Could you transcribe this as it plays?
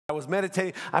I was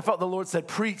meditating. I felt the Lord said,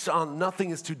 preach on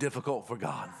nothing is too difficult for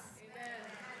God. Amen.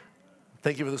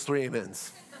 Thank you for those 3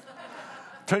 amens.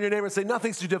 Turn to your neighbor and say,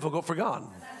 nothing's too difficult for God.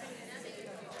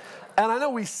 And I know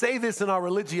we say this in our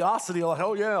religiosity, like,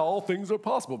 oh yeah, all things are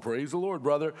possible. Praise the Lord,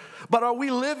 brother. But are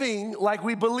we living like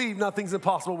we believe nothing's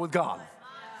impossible with God?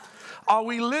 Are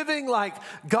we living like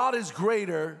God is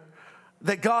greater,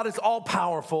 that God is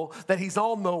all-powerful, that he's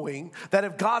all-knowing, that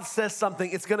if God says something,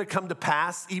 it's going to come to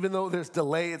pass, even though there's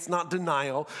delay, it's not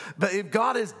denial. But if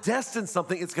God has destined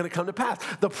something, it's going to come to pass.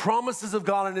 The promises of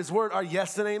God and his word are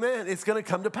yes and amen. It's going to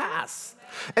come to pass.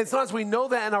 And sometimes we know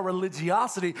that in our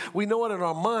religiosity, we know it in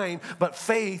our mind, but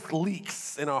faith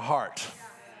leaks in our heart.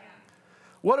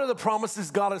 What are the promises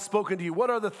God has spoken to you?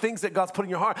 What are the things that God's put in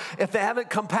your heart? If they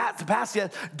haven't come to pass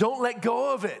yet, don't let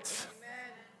go of it.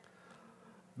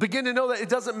 Begin to know that it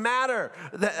doesn't matter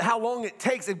that how long it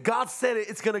takes. If God said it,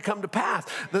 it's going to come to pass.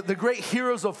 The great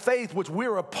heroes of faith, which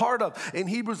we're a part of, in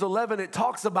Hebrews 11, it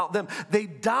talks about them. They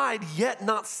died yet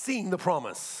not seeing the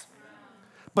promise,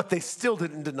 but they still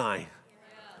didn't deny.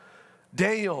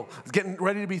 Daniel is getting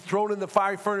ready to be thrown in the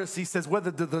fiery furnace. He says,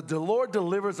 whether the Lord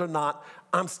delivers or not,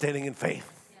 I'm standing in faith.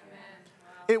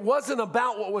 It wasn't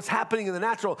about what was happening in the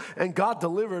natural, and God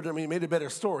delivered. I mean, he made a better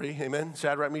story. Amen.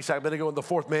 Shadrach, Meshach, Abednego, and the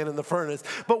 4th man in the furnace.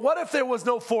 But what if there was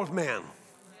no 4th man?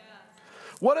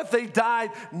 What if they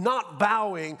died not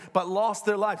bowing, but lost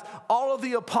their lives? All of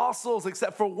the apostles,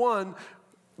 except for one,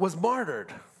 was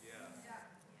martyred.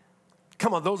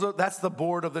 Come on, that's the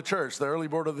board of the church, the early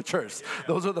board of the church.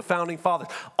 Those are the founding fathers.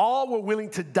 All were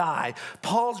willing to die.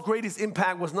 Paul's greatest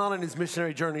impact was not on his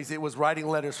missionary journeys. It was writing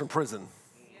letters from prison.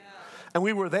 And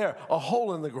we were there, a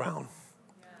hole in the ground.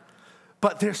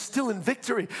 But they're still in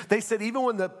victory. They said even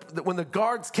when the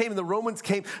guards came and the Romans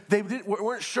came, they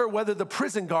weren't sure whether the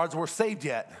prison guards were saved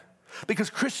yet. Because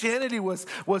Christianity was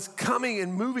coming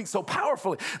and moving so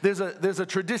powerfully. There's a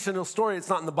traditional story. It's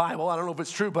not in the Bible. I don't know if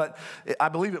it's true, but I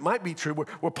believe it might be true.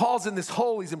 Where Paul's in this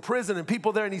hole, he's in prison, and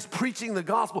people there, and he's preaching the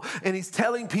gospel, and he's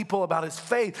telling people about his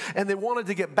faith, and they wanted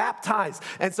to get baptized.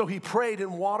 And so he prayed,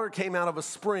 and water came out of a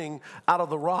spring out of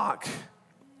the rock,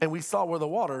 and we saw where the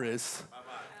water is.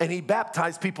 And he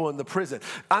baptized people in the prison.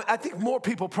 I think more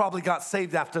people probably got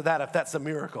saved after that, if that's a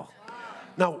miracle.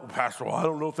 Now, Pastor, I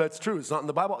don't know if that's true. It's not in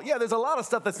the Bible. Yeah, there's a lot of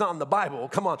stuff that's not in the Bible.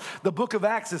 Come on. The book of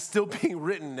Acts is still being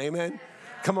written. Amen.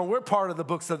 Come on, we're part of the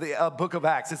book of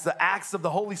Acts. It's the Acts of the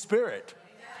Holy Spirit.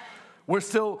 We're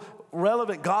still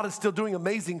relevant. God is still doing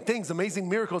amazing things, amazing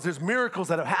miracles. There's miracles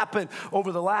that have happened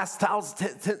over the last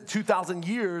 2,000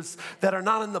 years that are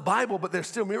not in the Bible, but they're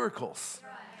still miracles.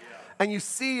 And you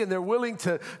see, and they're willing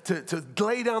to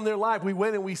lay down their life. We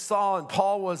went and we saw, and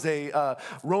Paul was a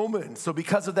Roman. So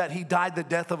because of that, he died the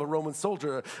death of a Roman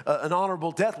soldier. An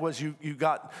honorable death was you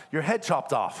got your head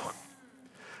chopped off.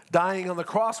 Dying on the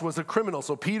cross was a criminal.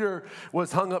 So Peter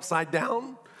was hung upside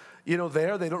down,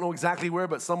 there. They don't know exactly where,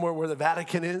 but somewhere where the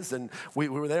Vatican is. And we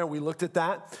were there and we looked at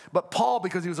that. But Paul,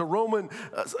 because he was a Roman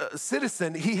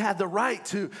citizen, he had the right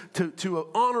to an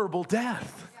honorable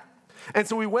death. And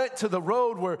so we went to the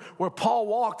road where Paul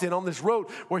walked in, on this road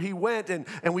where he went, and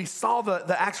we saw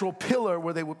the actual pillar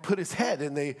where they would put his head,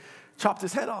 and they chopped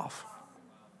his head off.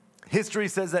 History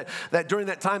says that during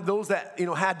that time, those that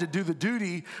had to do the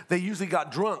duty, they usually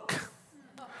got drunk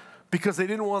because they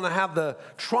didn't want to have the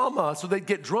trauma, so they'd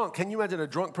get drunk. Can you imagine a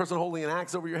drunk person holding an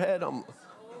axe over your head?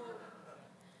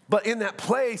 But in that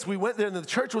place, we went there, and the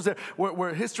church was there,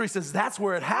 where history says that's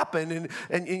where it happened, and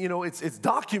it's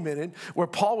documented where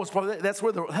Paul was probably. That's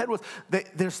where the head was.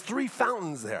 There's 3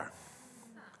 fountains there.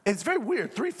 And it's very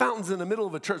weird. 3 fountains in the middle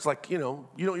of a church, like you don't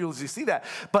usually see that.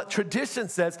 But tradition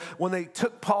says when they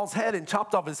took Paul's head and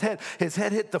chopped off his head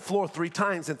hit the floor 3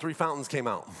 times, and 3 fountains came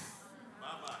out.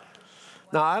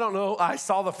 Now I don't know. I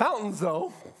saw the fountains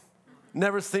though.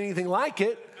 Never seen anything like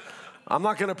it. I'm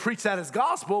not going to preach that as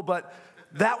gospel, but.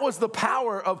 That was the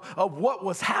power of what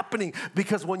was happening.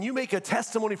 Because when you make a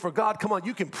testimony for God, come on,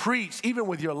 you can preach even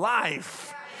with your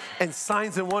life. And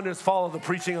signs and wonders follow the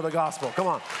preaching of the gospel. Come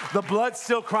on. The blood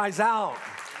still cries out.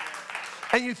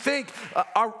 And you think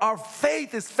our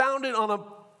faith is founded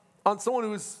on someone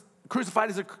who was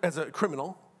crucified as a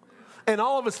criminal. And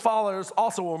all of his followers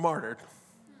also were martyred.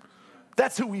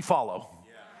 That's who we follow.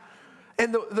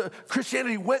 And the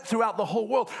Christianity went throughout the whole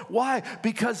world. Why?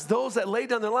 Because those that laid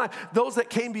down their life, those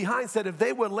that came behind said, if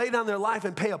they would lay down their life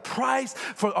and pay a price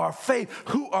for our faith,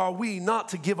 who are we not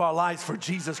to give our lives for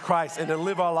Jesus Christ and to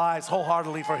live our lives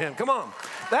wholeheartedly for him? Come on.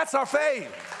 That's our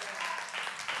faith.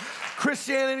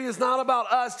 Christianity is not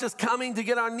about us just coming to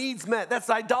get our needs met. That's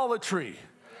idolatry.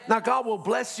 Now, God will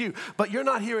bless you, but you're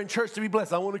not here in church to be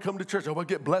blessed. I want to come to church. I want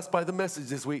to get blessed by the message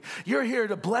this week. You're here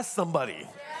to bless somebody.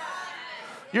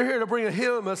 You're here to bring a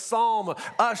hymn, a psalm, a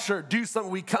usher, do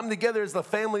something. We come together as the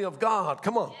family of God.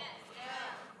 Come on.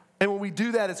 And when we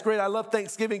do that, it's great. I love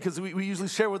Thanksgiving because we usually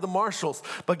share with the Marshalls.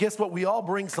 But guess what? We all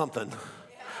bring something.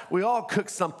 We all cook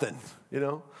something, you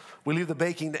know. We leave the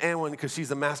baking to Anwen because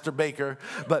she's a master baker,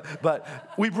 but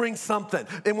we bring something.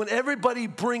 And when everybody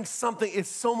brings something, it's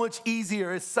so much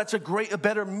easier. It's such a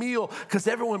better meal because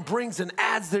everyone brings and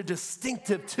adds their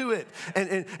distinctive to it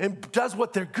and does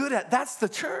what they're good at. That's the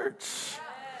church.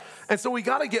 And so we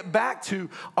got to get back to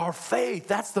our faith.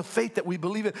 That's the faith that we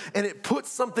believe in. And it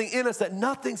puts something in us that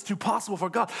nothing's too possible for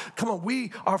God. Come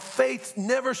on, our faith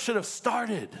never should have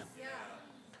started.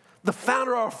 The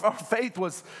founder of our faith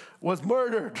was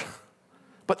murdered,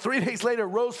 but 3 days later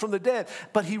rose from the dead.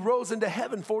 But he rose into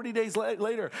heaven 40 days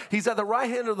later. He's at the right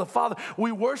hand of the Father.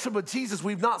 We worship a Jesus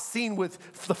we've not seen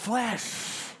with the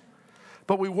flesh,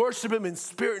 but we worship him in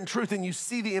spirit and truth, and you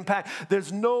see the impact.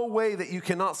 There's no way that you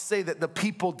cannot say that the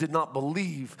people did not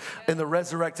believe in the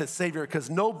resurrected Savior, because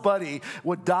nobody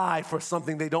would die for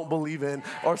something they don't believe in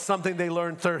or something they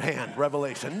learned third hand,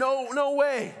 revelation. No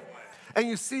way. And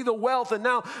you see the wealth. And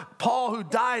now Paul, who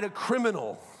died a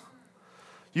criminal.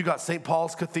 You got St.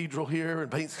 Paul's Cathedral here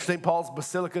and St. Paul's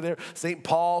Basilica there, St.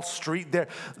 Paul's Street there.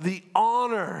 The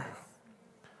honor,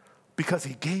 because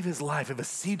he gave his life. If a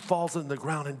seed falls in the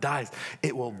ground and dies,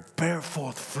 it will bear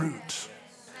forth fruit.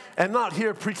 And not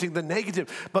here preaching the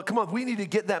negative, but come on, we need to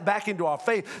get that back into our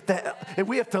faith. That if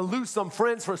we have to lose some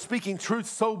friends for speaking truth,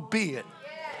 so be it.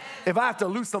 If I have to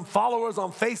lose some followers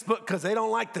on Facebook because they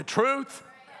don't like the truth,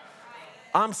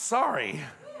 I'm sorry,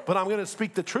 but I'm going to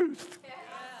speak the truth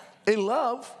in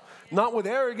love, not with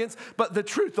arrogance, but the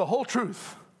truth, the whole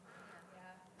truth.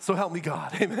 So help me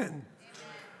God. Amen.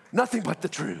 Nothing but the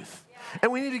truth.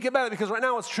 And we need to get back to it, because right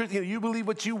now it's truth. You believe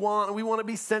what you want, and we want to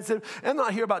be sensitive. And I'm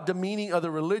not here about demeaning other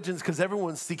religions, because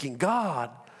everyone's seeking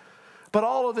God. But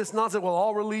all of this nonsense, well,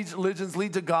 all religions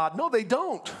lead to God. No, they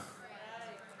don't.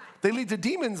 They lead to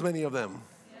demons, many of them.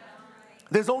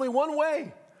 There's only one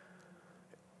way.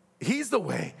 He's the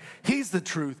way, he's the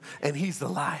truth, and he's the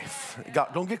life. God,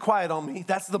 don't get quiet on me.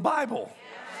 That's the Bible.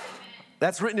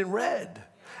 That's written in red.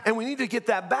 And we need to get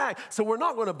that back. So we're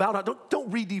not going to bow down.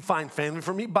 Don't redefine family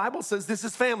for me. Bible says this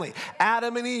is family.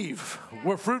 Adam and Eve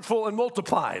were fruitful and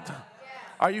multiplied.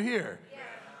 Are you here?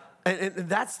 And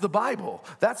that's the Bible.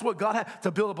 That's what God had, to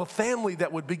build up a family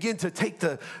that would begin to take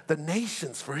the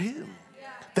nations for him.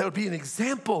 That would be an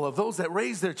example of those that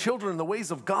raise their children in the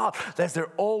ways of God. As they're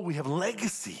old, we have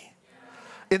legacy.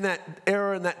 In that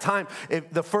era, in that time, if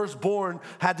the firstborn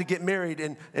had to get married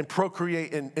and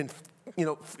procreate and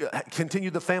continue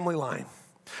the family line.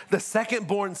 The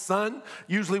second-born son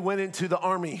usually went into the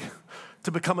army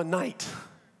to become a knight,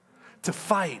 to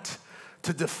fight,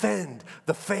 to defend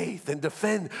the faith and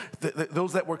defend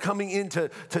those that were coming in to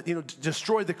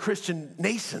destroy the Christian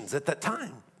nations at that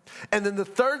time. And then the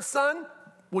third son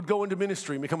would go into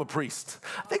ministry and become a priest.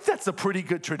 I think that's a pretty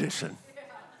good tradition.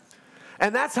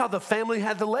 And that's how the family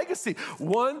had the legacy.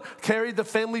 One carried the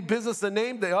family business and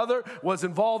name. The other was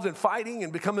involved in fighting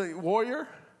and becoming a warrior.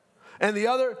 And the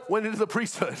other went into the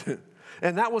priesthood.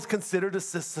 And that was considered a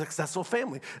successful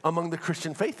family among the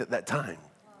Christian faith at that time.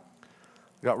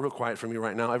 Got real quiet for me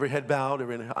right now. Every head bowed,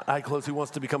 every eye closed. Who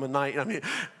wants to become a knight? I mean,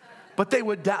 but they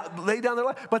would lay down their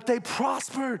life. But they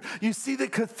prospered. You see the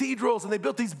cathedrals, and they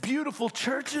built these beautiful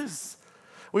churches.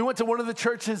 We went to one of the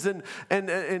churches and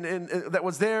that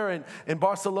was there in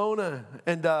Barcelona,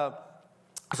 and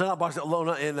not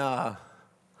Barcelona, in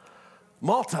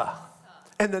Malta.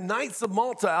 And the Knights of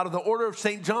Malta out of the Order of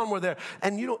St. John were there.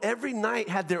 And every knight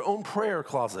had their own prayer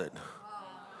closet.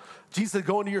 Jesus said,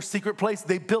 go into your secret place.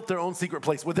 They built their own secret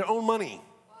place with their own money.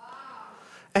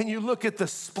 And you look at the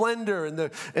splendor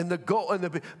and the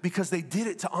gold, because they did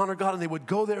it to honor God, and they would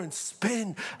go there and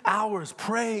spend hours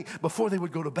praying before they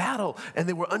would go to battle, and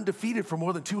they were undefeated for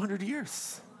more than 200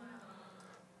 years.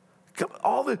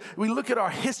 We look at our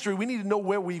history, we need to know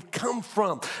where we've come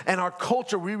from, and our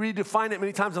culture. We redefine it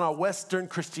many times in our Western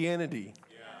Christianity.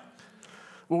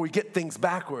 Where we get things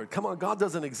backward. Come on, God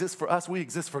doesn't exist for us, we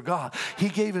exist for God. He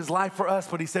gave his life for us,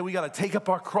 but he said we got to take up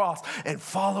our cross and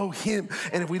follow him.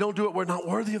 And if we don't do it, we're not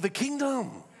worthy of the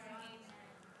kingdom.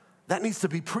 That needs to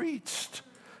be preached.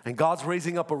 And God's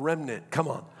raising up a remnant. Come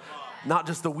on. Not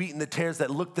just the wheat and the tares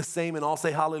that look the same and all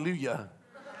say hallelujah.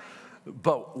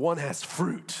 But one has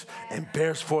fruit and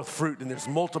bears forth fruit, and there's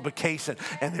multiplication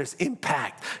and there's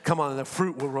impact. Come on, and the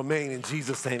fruit will remain in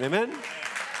Jesus' name. Amen.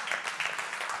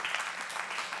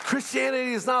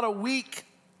 Christianity is not a weak,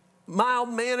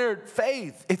 mild-mannered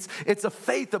faith. It's a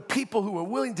faith of people who are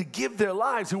willing to give their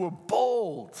lives, who are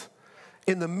bold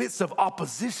in the midst of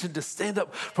opposition to stand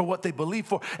up for what they believe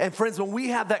for. And friends, when we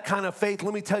have that kind of faith,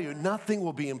 let me tell you, nothing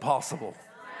will be impossible.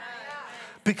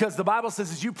 Because the Bible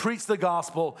says as you preach the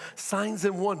gospel, signs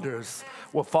and wonders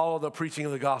will follow the preaching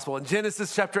of the gospel. In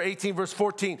Genesis chapter 18, verse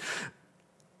 14,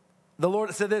 the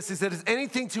Lord said this, he said, is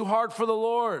anything too hard for the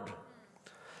Lord?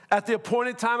 At the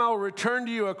appointed time, I will return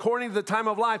to you according to the time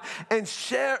of life, and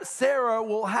Sarah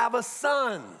will have a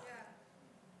son.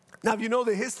 Now, if you know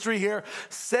the history here,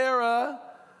 Sarah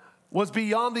was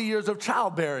beyond the years of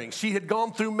childbearing. She had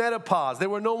gone through menopause. There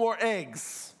were no more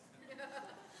eggs.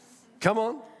 Come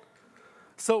on.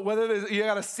 So whether you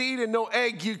got a seed and no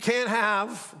egg, you can't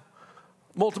have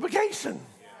multiplication.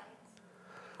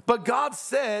 But God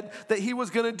said that he was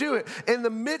going to do it in the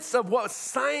midst of what was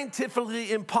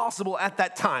scientifically impossible at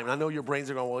that time. I know your brains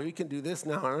are going, well, you can do this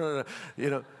now. No. You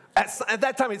know, at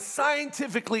that time, it's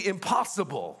scientifically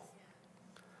impossible.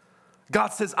 God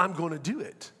says, I'm going to do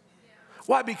it.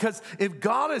 Why? Because if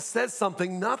God has said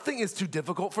something, nothing is too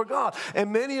difficult for God.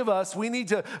 And many of us,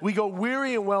 we go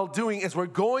weary and well-doing as we're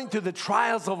going through the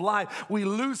trials of life. We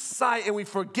lose sight and we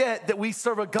forget that we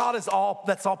serve a God that's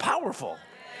all powerful.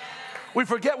 We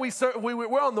forget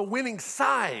we're on the winning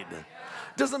side.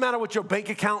 Doesn't matter what your bank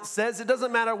account says. It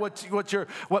doesn't matter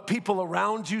what people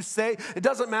around you say. It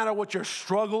doesn't matter what your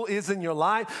struggle is in your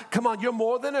life. Come on, you're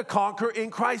more than a conqueror in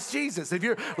Christ Jesus. If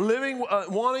you're living,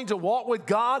 wanting to walk with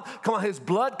God, come on, his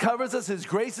blood covers us. His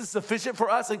grace is sufficient for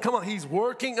us. And come on, he's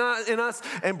working in us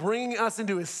and bringing us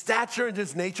into his stature and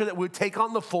his nature that we take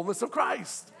on the fullness of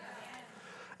Christ.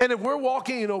 And if we're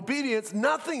walking in obedience,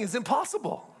 nothing is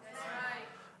impossible.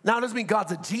 Now, it doesn't mean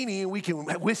God's a genie and we can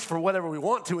wish for whatever we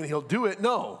want to and he'll do it.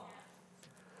 No.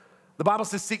 The Bible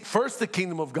says seek first the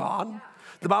kingdom of God.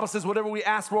 The Bible says whatever we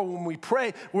ask for when we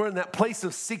pray, we're in that place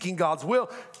of seeking God's will.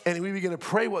 And we begin to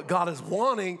pray what God is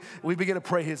wanting. We begin to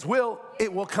pray his will.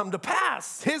 It will come to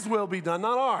pass. His will be done,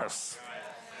 not ours.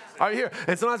 Are you here?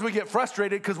 And sometimes we get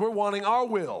frustrated because we're wanting our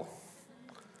will.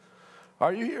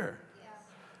 Are you here?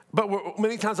 But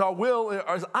many times our will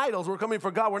is idols. We're coming for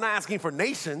God. We're not asking for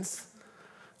nations.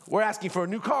 We're asking for a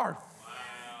new car. Wow.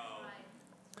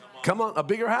 Come on, a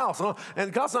bigger house.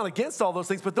 And God's not against all those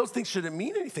things, but those things shouldn't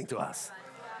mean anything to us.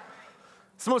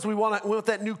 Sometimes we want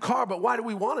that new car, but why do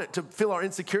we want it? To fill our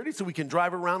insecurity so we can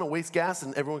drive around and waste gas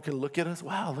and everyone can look at us.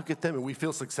 Wow, look at them. And we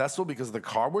feel successful because of the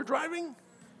car we're driving?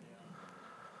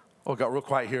 Oh, it got real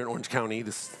quiet here in Orange County.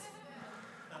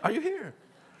 Are you here?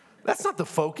 That's not the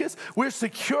focus. We're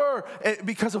secure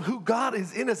because of who God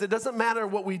is in us. It doesn't matter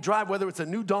what we drive, whether it's a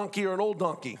new donkey or an old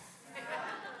donkey.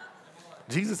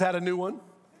 Jesus had a new one.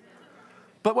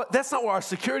 But that's not where our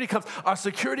security comes. Our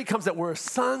security comes that we're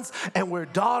sons and we're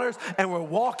daughters and we're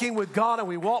walking with God and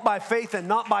we walk by faith and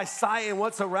not by sight in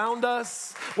what's around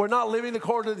us. We're not living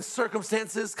according to the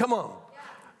circumstances. Come on.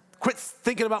 Quit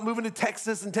thinking about moving to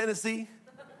Texas and Tennessee.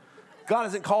 God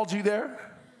hasn't called you there.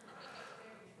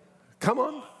 Come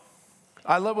on.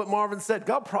 I love what Marvin said.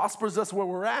 God prospers us where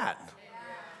we're at.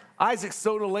 Yeah. Isaac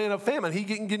sowed a land of famine. He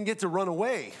didn't get to run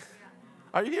away.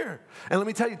 Yeah. Are you here? And let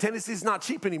me tell you, Tennessee's not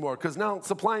cheap anymore because now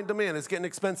supply and demand is getting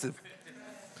expensive.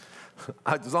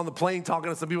 I was on the plane talking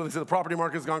to some people. They said the property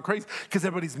market has gone crazy because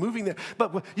everybody's moving there.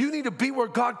 But you need to be where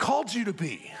God called you to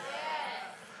be. Yeah.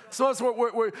 So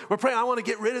we're praying, I want to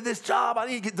get rid of this job. I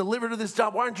need to get delivered to this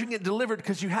job. Why aren't you getting delivered?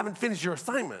 Because you haven't finished your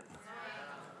assignment.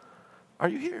 Are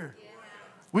you here? Yeah.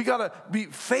 We got to be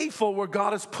faithful where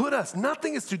God has put us.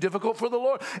 Nothing is too difficult for the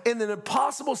Lord. In an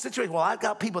impossible situation, well, I've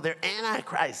got people, they're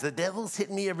antichrist. The devil's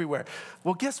hitting me everywhere.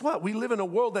 Well, guess what? We live in a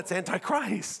world that's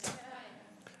antichrist.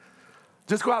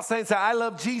 Just go outside and say, I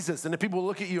love Jesus. And the people will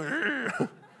look at you and,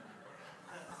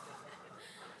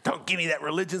 don't give me that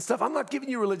religion stuff. I'm not giving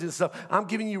you religion stuff. I'm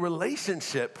giving you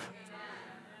relationship.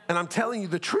 And I'm telling you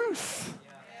the truth.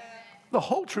 The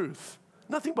whole truth.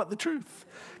 Nothing but the truth.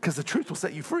 Because the truth will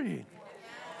set you free.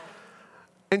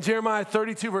 In Jeremiah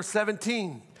 32, verse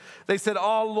 17, they said,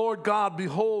 oh, Lord God,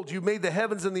 behold, you made the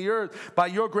heavens and the earth by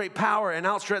your great power and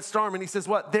outstretched arm. And he says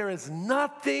what? There is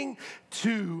nothing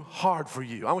too hard for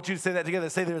you. I want you to say that together.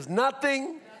 Say, there is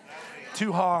nothing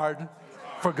too hard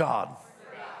for God.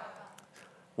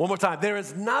 One more time. There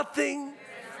is nothing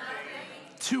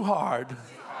too hard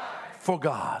for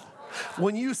God.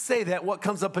 When you say that, what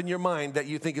comes up in your mind that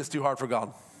you think is too hard for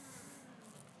God?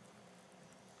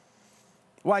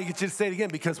 Why? You just say it again,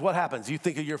 because what happens? You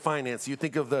think of your finance. You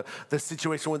think of the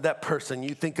situation with that person.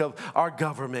 You think of our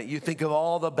government. You think of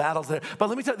all the battles there. But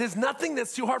let me tell you, there's nothing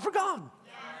that's too hard for God.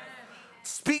 Yeah.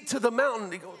 Speak to the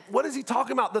mountain. What is he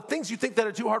talking about? The things you think that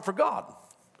are too hard for God.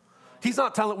 He's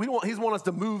not telling, he wants us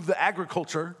to move the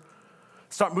agriculture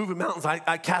start moving mountains.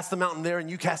 I cast the mountain there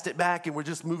and you cast it back, and we're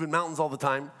just moving mountains all the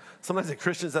time. Sometimes as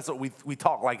Christians, that's what we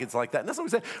talk like it's like that. And that's what we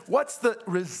say. What's the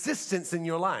resistance in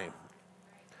your life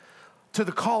to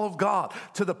the call of God,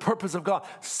 to the purpose of God?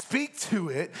 Speak to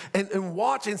it and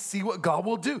watch and see what God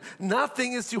will do.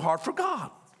 Nothing is too hard for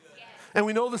God. And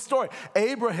we know the story.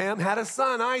 Abraham had a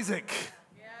son, Isaac.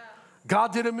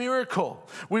 God did a miracle.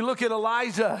 We look at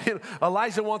Elijah.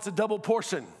 Elijah wants a double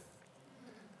portion.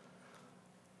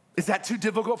 Is that too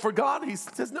difficult for God? He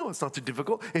says, no, it's not too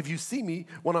difficult. If you see me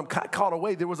when I'm caught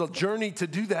away, there was a journey to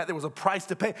do that. There was a price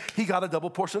to pay. He got a double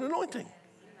portion anointing.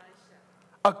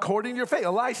 According to your faith,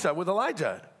 Elisha with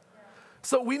Elijah.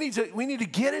 So we need to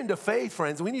get into faith,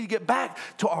 friends. We need to get back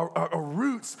to our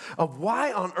roots of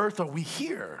why on earth are we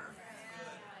here?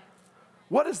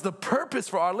 What is the purpose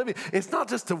for our living? It's not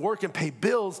just to work and pay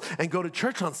bills and go to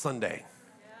church on Sunday.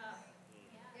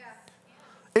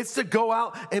 It's to go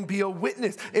out and be a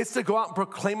witness. It's to go out and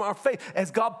proclaim our faith.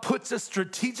 As God puts us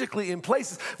strategically in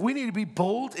places, we need to be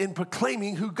bold in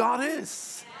proclaiming who God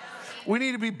is. We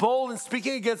need to be bold in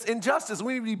speaking against injustice.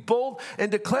 We need to be bold in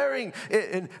declaring,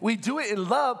 and we do it in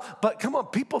love, but come on,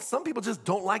 some people just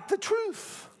don't like the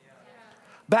truth.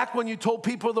 Back when you told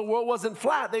people the world wasn't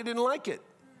flat, they didn't like it.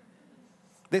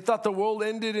 They thought the world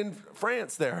ended in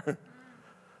France there,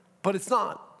 but it's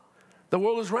not. The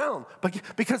world is round, but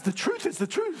because the truth is the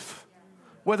truth,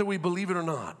 whether we believe it or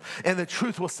not. And the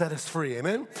truth will set us free,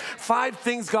 amen? 5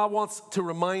 things God wants to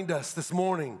remind us this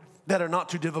morning that are not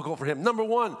too difficult for him. Number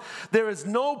 1, there is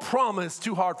no promise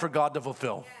too hard for God to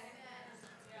fulfill.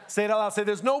 Say it out loud. Say,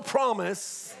 there's no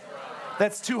promise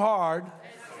that's too hard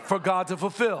for God to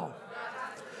fulfill.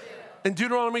 In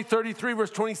Deuteronomy 33, verse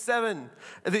 27,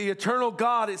 the eternal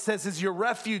God, it says, is your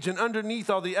refuge, and underneath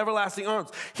are the everlasting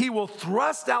arms. He will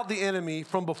thrust out the enemy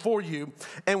from before you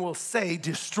and will say,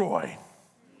 destroy.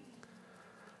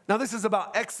 Now, this is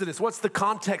about Exodus. What's the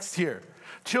context here?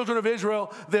 Children of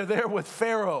Israel, they're there with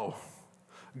Pharaoh.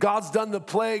 God's done the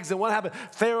plagues, and what happened?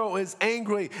 Pharaoh is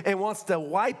angry and wants to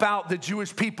wipe out the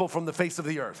Jewish people from the face of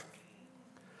the earth.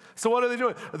 So what are they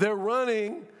doing? They're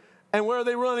running. And where are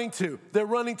they running to? They're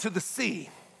running to the sea.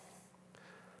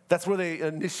 That's where they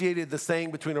initiated the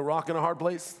saying, between a rock and a hard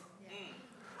place.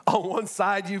 On one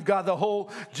side, you've got the whole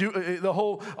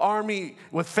army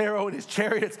with Pharaoh and his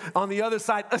chariots. On the other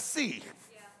side, a sea.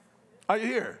 Are you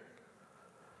here?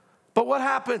 But what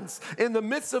happens? In the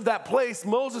midst of that place,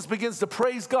 Moses begins to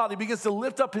praise God. He begins to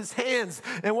lift up his hands.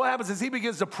 And what happens is he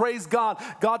begins to praise God.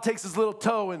 God takes his little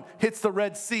toe and hits the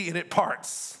Red Sea, and it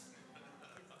parts.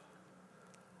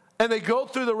 And they go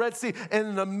through the Red Sea, and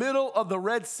in the middle of the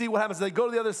Red Sea, what happens? They go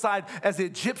to the other side. As the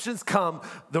Egyptians come,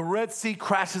 the Red Sea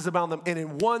crashes around them. And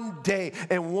in one day,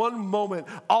 in one moment,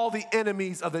 all the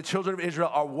enemies of the children of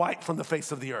Israel are wiped from the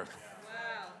face of the earth.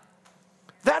 Wow.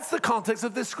 That's the context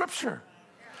of this scripture.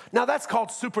 Now, that's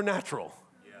called supernatural.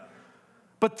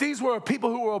 But these were people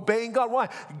who were obeying God. Why?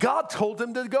 God told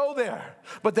them to go there.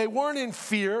 But they weren't in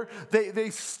fear.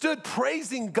 They stood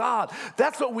praising God.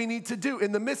 That's what we need to do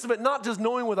in the midst of it, not just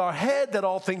knowing with our head that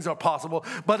all things are possible,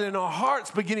 but in our hearts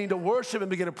beginning to worship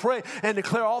and begin to pray and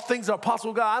declare all things are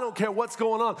possible. God, I don't care what's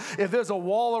going on. If there's a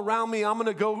wall around me, I'm going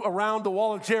to go around the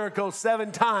wall of Jericho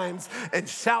 7 times and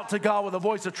shout to God with a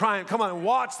voice of triumph. Come on, and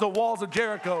watch the walls of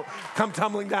Jericho come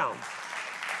tumbling down.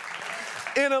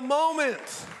 In a moment,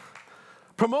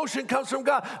 promotion comes from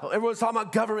God. Everyone's talking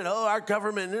about government. Oh, our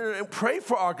government. And pray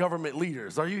for our government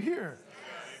leaders. Are you here?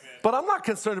 Yes. But I'm not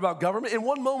concerned about government. In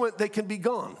one moment, they can be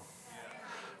gone. Yeah.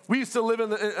 We used to live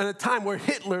in a time where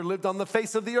Hitler lived on the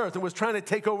face of the earth and was trying to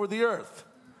take over the earth.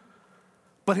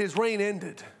 But his reign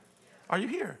ended. Are you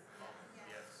here?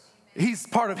 Yes. He's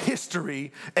part of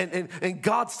history, and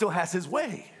God still has his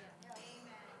way.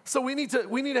 So we need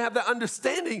to have that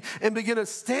understanding and begin to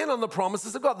stand on the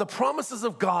promises of God. The promises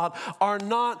of God are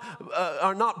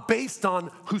not based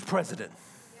on who's president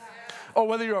or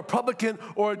whether you're a Republican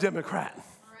or a Democrat.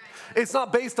 It's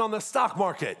not based on the stock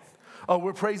market. Oh,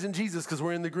 we're praising Jesus because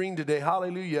we're in the green today.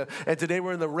 Hallelujah. And today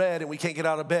we're in the red and we can't get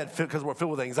out of bed because we're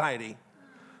filled with anxiety.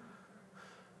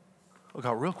 Look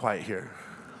how real quiet here.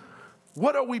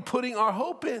 What are we putting our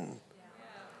hope in?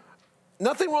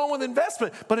 Nothing wrong with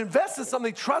investment, but invest in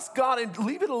something. Trust God and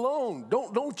leave it alone.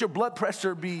 Don't let your blood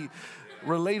pressure be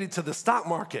related to the stock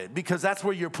market, because that's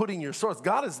where you're putting your source.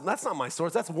 That's not my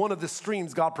source. That's one of the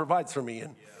streams God provides for me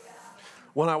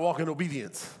when I walk in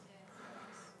obedience.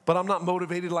 But I'm not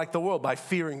motivated like the world by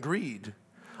fear and greed.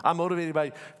 I'm motivated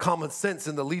by common sense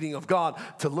and the leading of God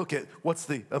to look at what's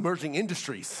the emerging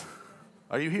industries.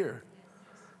 Are you here?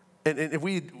 And if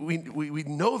we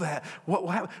know that, what will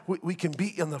happen? We can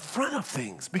be in the front of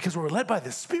things because we're led by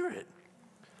the Spirit.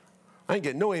 I ain't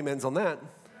getting no amens on that.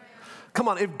 Come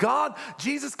on, if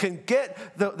Jesus can get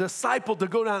the disciple to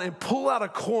go down and pull out a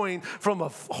coin from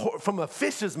a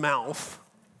fish's mouth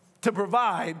to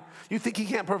provide, you think he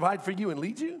can't provide for you and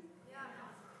lead you? Yeah.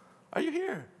 Are you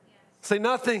here? Yes. Say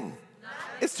nothing.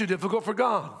 It's too difficult for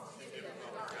God.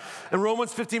 In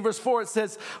Romans 15 verse 4 it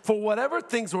says, for whatever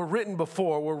things were written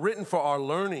before were written for our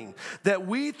learning, that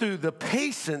we through the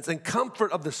patience and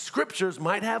comfort of the scriptures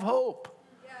might have hope.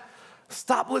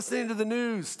 Stop listening to the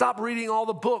news. Stop reading all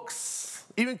the books,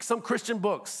 even some Christian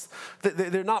books.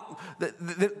 They're not,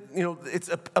 it's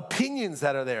opinions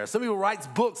that are there. Some people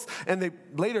write books and they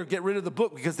later get rid of the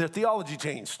book because their theology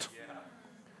changed. Yeah.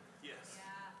 Yes.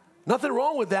 Nothing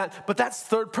wrong with that, but that's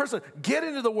third person. Get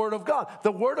into the Word of God.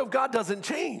 The Word of God doesn't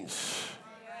change.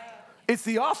 It's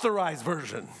the authorized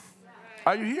version.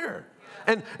 Are you here?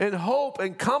 And hope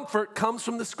and comfort comes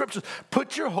from the scriptures.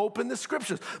 Put your hope in the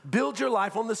scriptures. Build your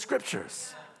life on the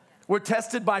scriptures. We're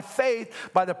tested by faith,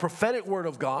 by the prophetic word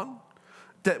of God,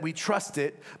 that we trust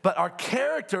it, but our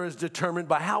character is determined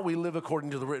by how we live according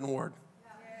to the written word.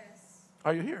 Yes.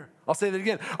 Are you here? I'll say that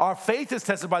again. Our faith is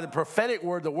tested by the prophetic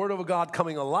word, the word of God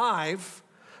coming alive,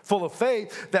 full of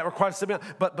faith that requires to be on.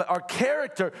 But our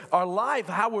character, our life,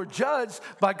 how we're judged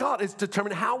by God is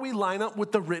determined how we line up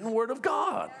with the written word of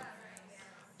God.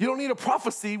 You don't need a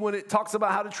prophecy when it talks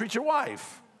about how to treat your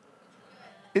wife.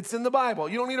 It's in the Bible.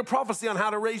 You don't need a prophecy on how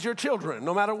to raise your children,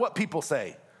 no matter what people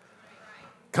say.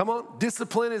 Come on.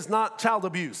 Discipline is not child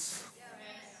abuse.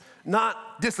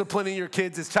 Not disciplining your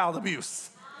kids is child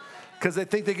abuse. Because they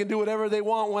think they can do whatever they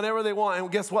want, whenever they want.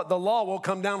 And guess what? The law will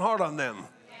come down hard on them.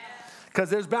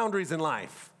 Because there's boundaries in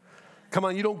life. Come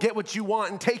on, you don't get what you want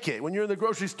and take it. When you're in the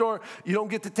grocery store, you don't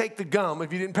get to take the gum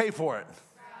if you didn't pay for it.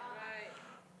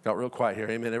 Got real quiet here,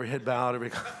 amen. Every head bowed.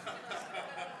 1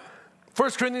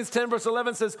 Corinthians 10 verse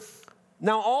 11 says,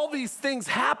 now all these things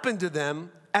happened to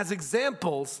them as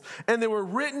examples, and they were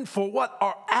written for what?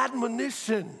 Our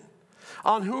admonition,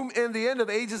 on whom in the end of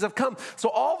ages have come. So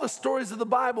all the stories of the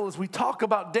Bible, as we talk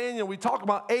about Daniel, we talk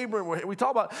about Abram, we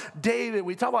talk about David,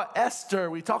 we talk about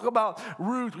Esther, we talk about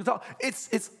Ruth,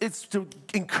 it's to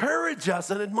encourage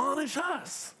us and admonish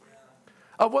us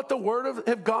of what the word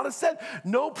of God has said.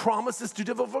 No promise is too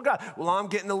difficult for God. Well, I'm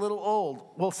getting a little old.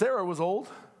 Well, Sarah was old.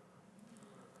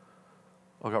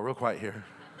 Oh, I got real quiet here.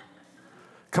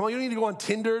 Come on, you need to go on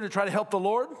Tinder to try to help the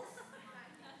Lord?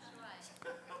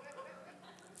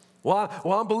 Well,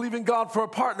 I'm believing God for a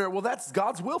partner. Well, that's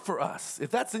God's will for us. If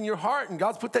that's in your heart and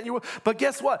God's put that in your will. But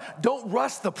guess what? Don't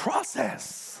rush the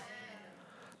process.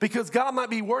 Because God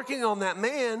might be working on that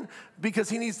man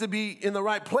because he needs to be in the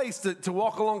right place to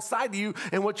walk alongside you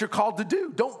and what you're called to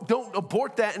do. Don't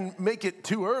abort that and make it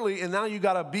too early, and now you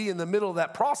got to be in the middle of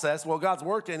that process while God's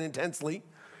working intensely.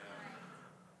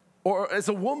 Or as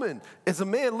a woman, as a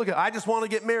man, look, I just want to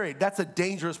get married. That's a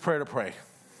dangerous prayer to pray.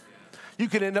 You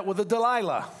could end up with a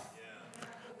Delilah.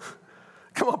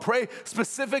 Come on, pray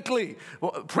specifically.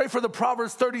 Well, pray for the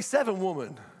Proverbs 37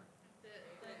 woman.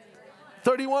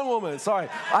 31 woman, sorry.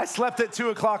 I slept at 2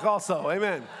 o'clock also,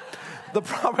 amen. The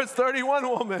Proverbs 31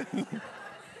 woman.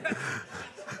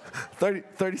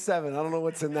 37, I don't know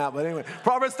what's in that, but anyway.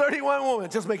 Proverbs 31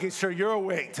 woman, just making sure you're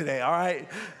awake today, all right?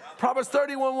 Proverbs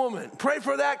 31 woman, pray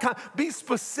for that kind. Be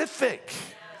specific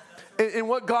in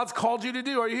what God's called you to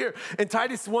do. Are you here? In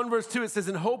Titus 1 verse 2, it says,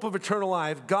 in hope of eternal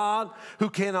life, God,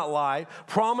 who cannot lie,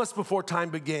 promised before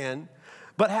time began,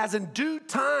 but has in due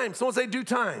time, someone say due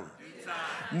time,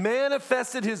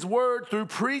 manifested his word through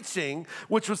preaching,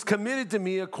 which was committed to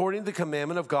me according to the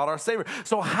commandment of God our Savior.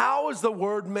 So how is the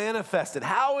word manifested?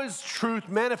 How is truth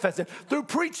manifested? Through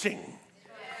preaching.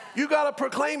 You got to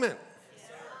proclaim it.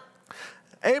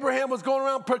 Abraham was going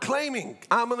around proclaiming,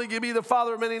 I'm going to be the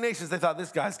father of many nations. They thought,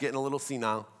 this guy's getting a little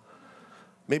senile.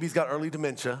 Maybe he's got early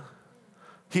dementia.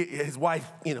 His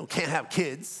wife, can't have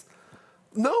kids.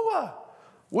 Noah,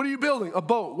 what are you building? A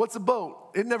boat. What's a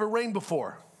boat? It never rained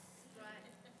before.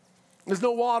 There's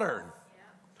no water.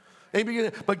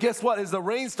 But guess what? As the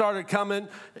rain started coming,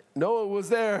 Noah was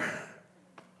there.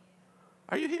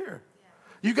 Are you here?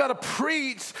 You got to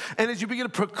preach, and as you begin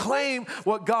to proclaim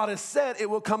what God has said, it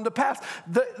will come to pass.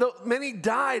 Many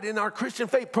died in our Christian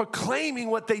faith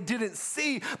proclaiming what they didn't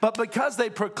see, but because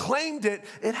they proclaimed it,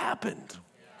 it happened.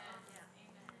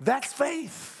 That's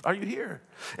faith. Are you here?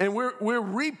 And we're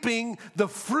reaping the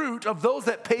fruit of those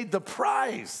that paid the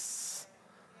price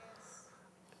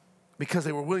because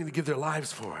they were willing to give their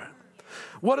lives for it.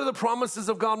 What do the promises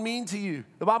of God mean to you?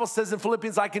 The Bible says in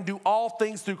Philippians, I can do all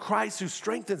things through Christ who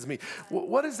strengthens me.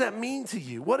 What does that mean to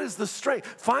you? What is the strength?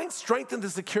 Find strength in the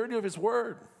security of his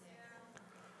word.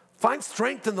 Find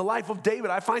strength in the life of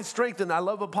David. I find strength, and I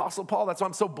love Apostle Paul. That's why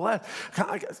I'm so blessed.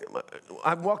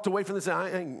 I walked away from this, and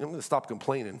I'm going to stop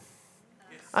complaining.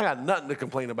 I got nothing to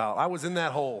complain about. I was in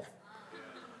that hole.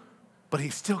 But he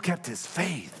still kept his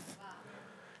faith.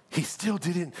 He still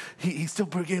didn't, he still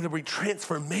began to bring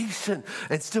transformation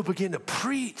and still began to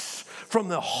preach from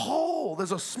the hole.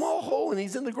 There's a small hole, and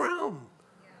he's in the ground.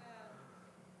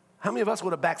 How many of us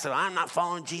would have backsaid, I'm not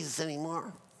following Jesus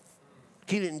anymore.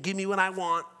 He didn't give me what I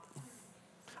want.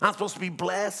 I'm supposed to be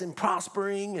blessed and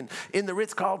prospering and in the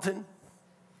Ritz-Carlton.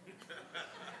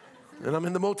 And I'm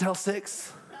in the Motel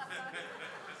 6.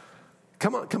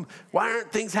 Come on. Why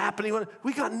aren't things happening?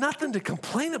 We got nothing to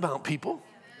complain about, people.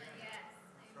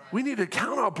 We need to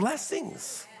count our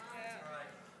blessings.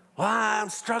 Well, I'm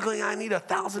struggling. I need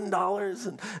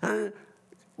 $1,000. And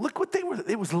look what they were.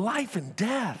 It was life and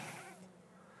death.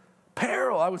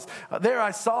 Peril.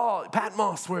 I saw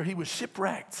Patmos where he was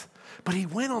shipwrecked. But he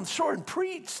went on shore and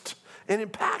preached and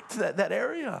impacted that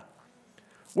area.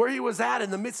 Where he was at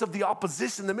in the midst of the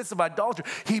opposition, in the midst of idolatry,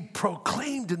 he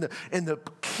proclaimed in the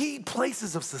key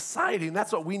places of society, and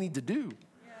that's what we need to do.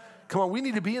 Yeah. Come on, we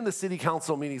need to be in the city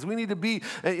council meetings. We need to be,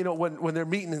 when they're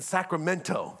meeting in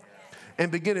Sacramento,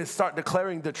 and begin to start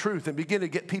declaring the truth and begin to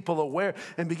get people aware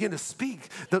and begin to speak.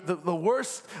 The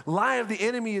worst lie of the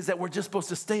enemy is that we're just supposed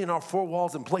to stay in our four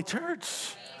walls and play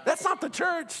church. That's not the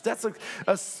church.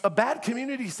 That's a bad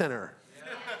community center.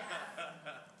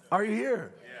 Are you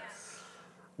here? Yes.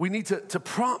 We need to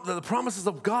prompt the promises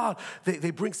of God.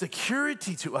 They bring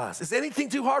security to us. Is anything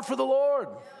too hard for the Lord?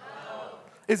 No.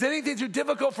 Is anything too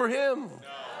difficult for him? No.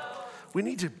 We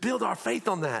need to build our faith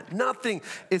on that. Nothing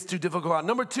is too difficult.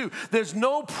 Number two, there's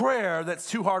no prayer that's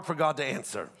too hard for God to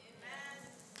answer.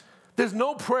 There's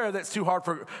no prayer that's too hard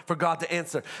for God to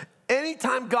answer.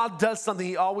 Anytime God does something,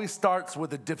 he always starts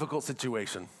with a difficult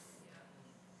situation.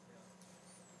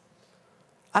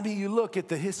 I mean, you look at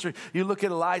the history. You look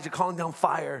at Elijah calling down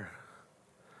fire.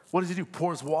 What does he do?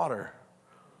 Pours water.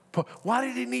 Why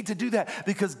did he need to do that?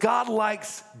 Because God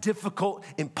likes difficult,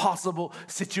 impossible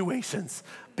situations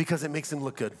because it makes him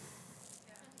look good.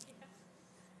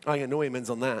 I got no amens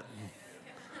on that.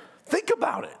 Think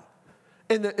about it.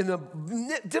 In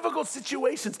the difficult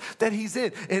situations that he's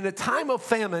in a time of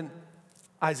famine,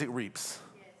 Isaac reaps.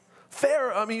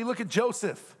 Pharaoh, you look at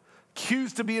Joseph,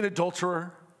 accused to be an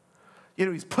adulterer.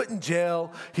 He's put in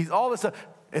jail. He's all this stuff.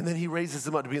 And then he raises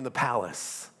him up to be in the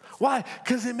palace. Why?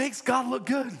 Because it makes God look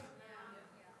good.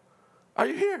 Are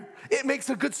you here? It makes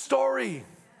a good story.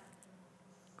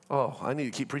 Oh, I need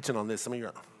to keep preaching on this.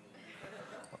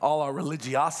 All our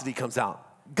religiosity comes out.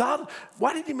 God,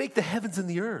 why did he make the heavens and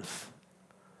the earth?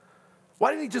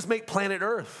 Why didn't he just make planet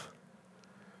Earth?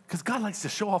 Because God likes to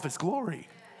show off his glory.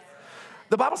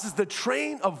 The Bible says the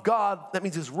train of God, that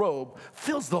means his robe,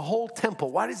 fills the whole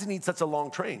temple. Why does he need such a long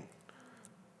train?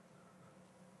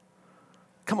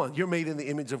 Come on, you're made in the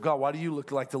image of God. Why do you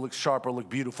like to look sharp or look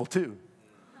beautiful too?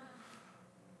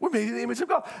 We're made in the image of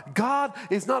God. God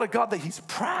is not a God that he's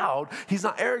proud. He's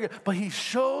not arrogant, but he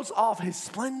shows off his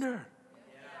splendor.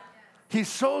 He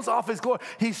shows off his glory.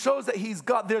 He shows that he's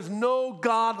God. There's no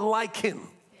God like him.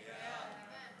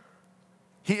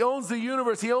 He owns the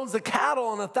universe. He owns the cattle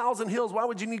on 1,000 hills. Why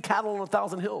would you need cattle on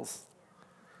 1,000 hills?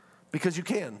 Because you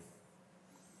can.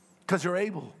 Because you're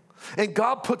able. And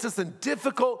God puts us in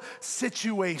difficult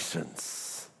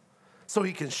situations so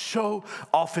he can show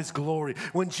off his glory.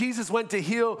 When Jesus went to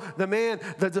heal the man,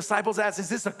 the disciples asked, is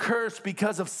this a curse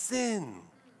because of sin?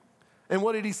 And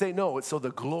what did he say? No, it's so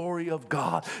the glory of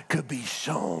God could be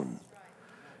shown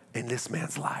in this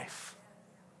man's life.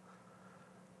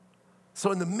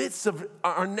 So in the midst of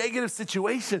our negative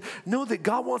situation, know that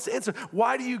God wants to answer.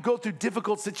 Why do you go through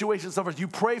difficult situations? You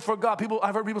pray for God.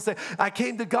 I've heard people say, I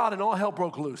came to God and all hell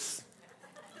broke loose.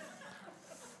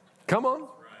 Come on.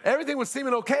 Everything was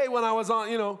seeming okay when I was on,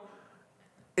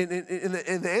 in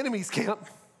the enemy's camp.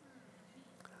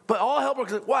 But all hell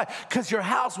broke loose. Why? Because your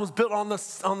house was built on the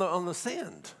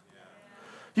sand.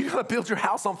 You got to build your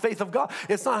house on faith of God.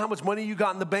 It's not how much money you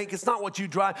got in the bank. It's not what you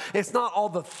drive. It's not all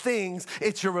the things.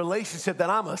 It's your relationship that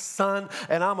I'm a son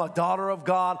and I'm a daughter of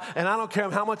God. And I don't care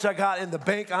how much I got in the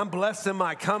bank. I'm blessed in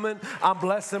my coming. I'm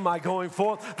blessed in my going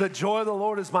forth. The joy of the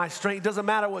Lord is my strength. It doesn't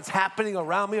matter what's happening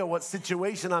around me or what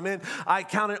situation I'm in. I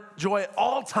count it joy at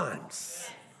all times.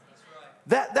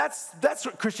 That's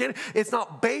what Christianity, it's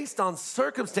not based on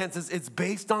circumstances, it's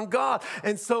based on God.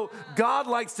 And so God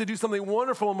likes to do something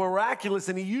wonderful and miraculous,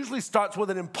 and he usually starts with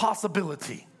an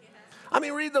impossibility.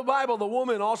 Read the Bible. The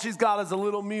woman, all she's got is a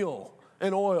little meal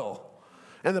and oil.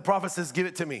 And the prophet says, give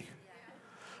it to me.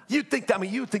 You think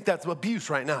that's abuse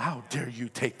right now. How dare you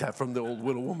take that from the old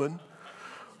widow woman?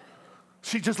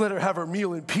 She just let her have her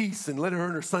meal in peace and let her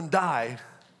and her son die.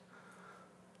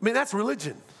 I mean, that's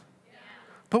religion.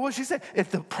 But what she said,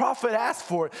 if the prophet asked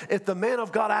for it, if the man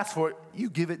of God asked for it, you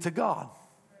give it to God.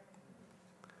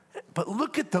 But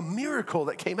look at the miracle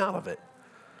that came out of it.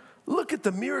 Look at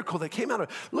the miracle that came out of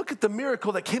it. Look at the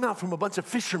miracle that came out from a bunch of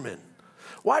fishermen.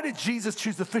 Why did Jesus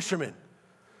choose the fishermen?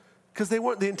 Because they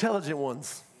weren't the intelligent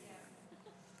ones.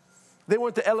 They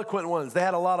weren't the eloquent ones. They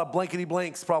had a lot of blankety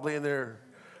blanks probably in their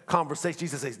conversation.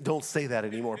 Jesus says, don't say that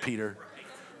anymore, Peter.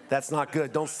 That's not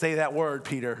good. Don't say that word,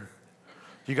 Peter.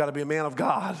 You got to be a man of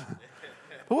God.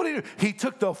 But what did he do? He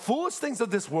took the foolish things of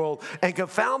this world and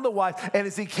confounded the wise. And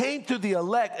as he came to the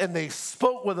elect and they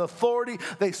spoke with authority,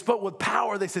 they spoke with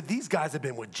power, they said, these guys have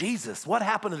been with Jesus. What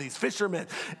happened to these fishermen?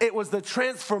 It was the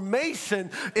transformation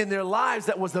in their lives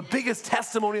that was the biggest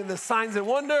testimony in the signs and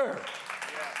wonder.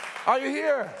 Are you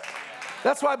here?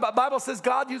 That's why the Bible says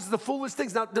God uses the foolish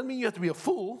things. Now, it doesn't mean you have to be a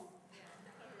fool.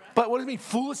 But what does it mean?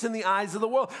 Foolish in the eyes of the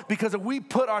world. Because if we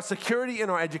put our security in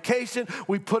our education,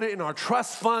 we put it in our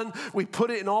trust fund, we put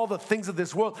it in all the things of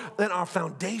this world, then our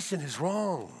foundation is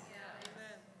wrong.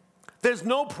 There's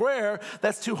no prayer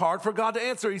that's too hard for God to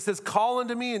answer. He says, call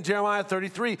unto me in Jeremiah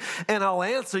 33, and I'll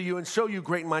answer you and show you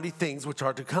great and mighty things which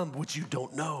are to come, which you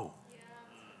don't know.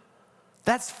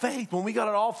 That's faith. When we got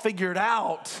it all figured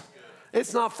out,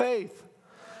 it's not faith.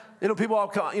 You know, people all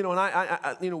come, you know,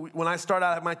 and when I start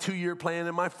out, I have my 2-year plan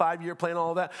and my 5-year plan, all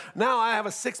of that. Now I have a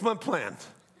 6-month plan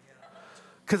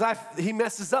because he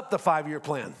messes up the 5-year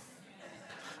plan.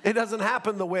 It doesn't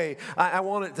happen the way I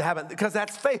want it to happen because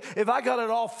that's faith. If I got it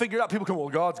all figured out, people come, well,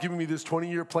 God's giving me this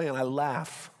 20-year plan. I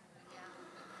laugh.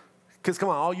 Because, come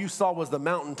on, all you saw was the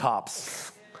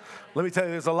mountaintops. Let me tell you,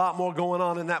 there's a lot more going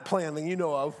on in that plan than you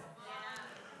know of.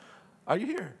 Are you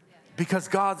here? Because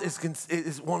God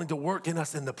is wanting to work in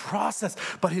us in the process,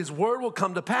 but his word will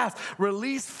come to pass.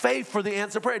 Release faith for the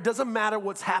answer prayer. It doesn't matter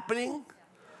what's happening.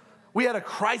 We had a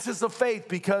crisis of faith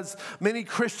because many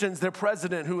Christians, their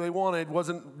president who they wanted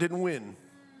didn't win.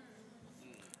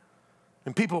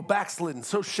 And people backslidden,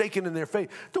 so shaken in their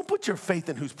faith. Don't put your faith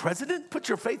in who's president. Put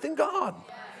your faith in God.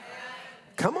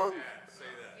 Come on.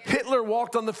 Hitler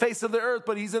walked on the face of the earth,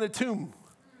 but he's in a tomb.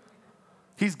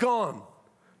 He's gone.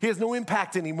 He has no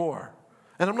impact anymore.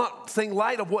 And I'm not saying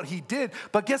light of what he did,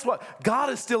 but guess what?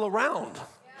 God is still around.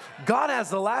 God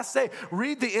has the last say.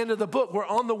 Read the end of the book. We're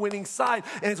on the winning side.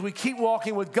 And as we keep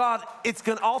walking with God,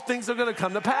 all things are going to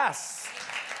come to pass.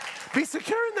 Be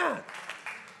secure in that.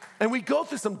 And we go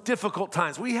through some difficult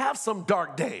times. We have some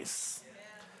dark days.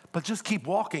 But just keep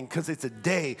walking because it's a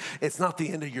day. It's not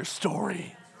the end of your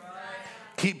story.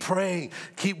 Keep praying,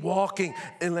 keep walking,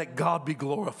 and let God be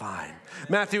glorified.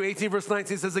 Matthew 18, verse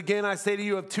 19 says, again, I say to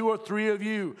you, if 2 or 3 of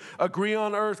you agree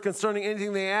on earth concerning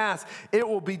anything they ask, it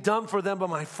will be done for them by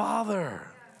my Father.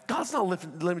 God's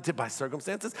not limited by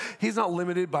circumstances. He's not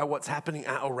limited by what's happening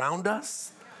around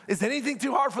us. Is anything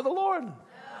too hard for the Lord?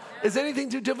 Is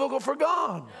anything too difficult for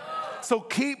God? So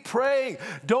keep praying.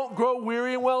 Don't grow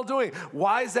weary in well-doing.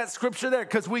 Why is that scripture there?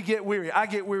 Because we get weary. I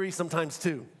get weary sometimes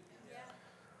too.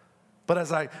 But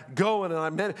as I go and I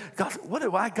meditate, God, what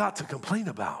have I got to complain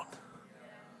about?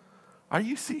 Are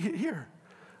you here?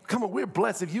 Come on, we're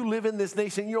blessed. If you live in this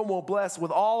nation, you're more blessed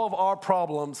with all of our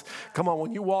problems. Come on,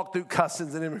 when you walk through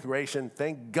customs and immigration,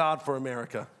 thank God for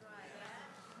America.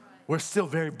 We're still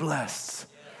very blessed.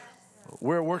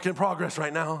 We're a work in progress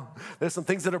right now. There's some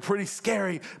things that are pretty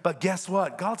scary, but guess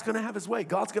what? God's going to have his way.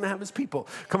 God's going to have his people.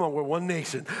 Come on, we're one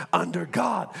nation under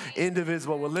God,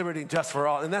 indivisible with liberty and justice for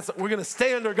all. And we're going to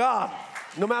stay under God,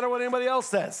 no matter what anybody else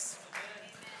says.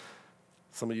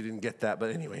 Some of you didn't get that,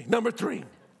 but anyway. Number 3,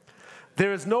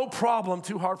 there is no problem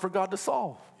too hard for God to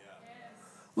solve.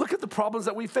 Look at the problems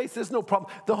that we face. There's no problem.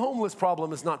 The homeless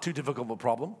problem is not too difficult of a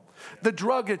problem. The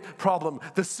drug problem,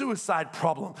 the suicide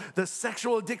problem, the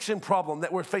sexual addiction problem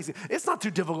that we're facing, it's not too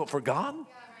difficult for God.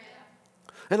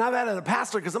 And I've had a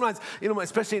pastor, because sometimes,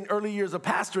 especially in early years of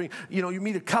pastoring, you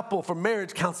meet a couple for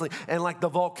marriage counseling, and like the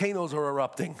volcanoes are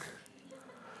erupting.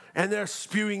 And they're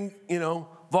spewing,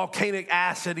 volcanic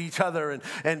ash at each other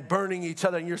and burning each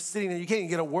other. And you're sitting there, you can't even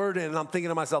get a word in. And I'm thinking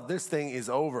to myself, this thing is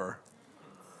over.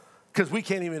 Because we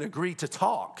can't even agree to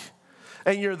talk.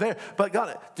 And you're there. But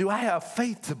God, do I have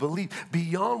faith to believe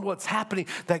beyond what's happening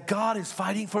that God is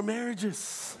fighting for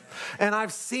marriages? And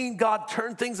I've seen God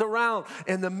turn things around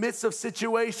in the midst of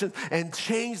situations and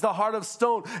change the heart of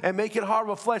stone and make it heart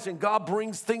of flesh. And God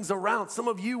brings things around. Some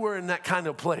of you were in that kind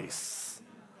of place.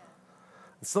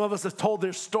 Some of us have told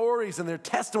their stories and their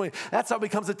testimony. That's how it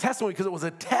becomes a testimony, because it was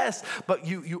a test, but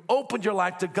you opened your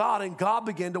life to God, and God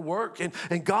began to work,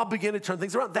 and God began to turn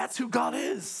things around. That's who God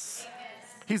is.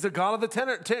 He's the God of the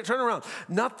turnaround.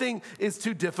 Nothing is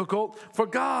too difficult for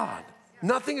God.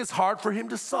 Nothing is hard for him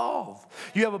to solve.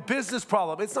 You have a business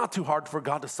problem. It's not too hard for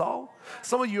God to solve.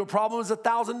 Some of you, your problem is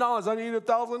 $1,000. I need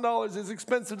 $1,000. It's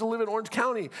expensive to live in Orange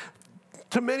County.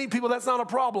 To many people, that's not a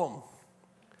problem.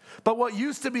 But what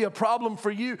used to be a problem for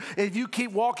you, if you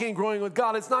keep walking and growing with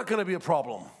God, it's not going to be a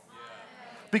problem.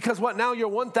 Because what, now you're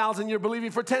 1,000, you're believing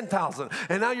for 10,000.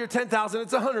 And now you're 10,000,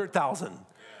 it's 100,000.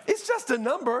 It's just a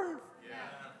number.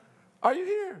 Are you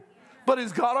here? But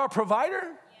is God our provider?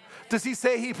 Does he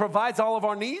say he provides all of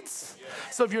our needs?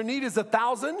 Yes. So if your need is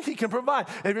 1,000, he can provide.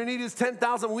 If your need is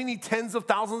 10,000, we need tens of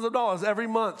thousands of dollars every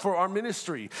month for our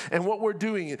ministry and what we're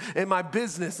doing and my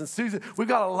business. And Susan, we've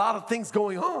got a lot of things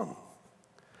going on.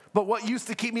 But what used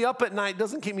to keep me up at night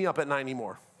doesn't keep me up at night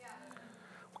anymore.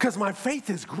 Because my faith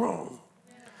has grown.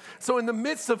 So in the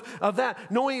midst of that,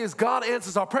 knowing as God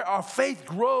answers our prayer, our faith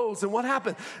grows. And what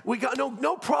happened? We got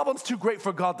no problem's too great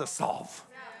for God to solve.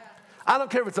 I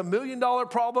don't care if it's $1 million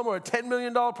problem or a $10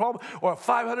 million problem or a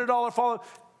 $500 problem.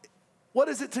 What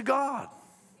is it to God?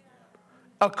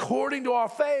 According to our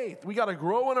faith. We got to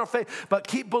grow in our faith, but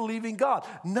keep believing God.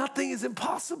 Nothing is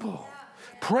impossible.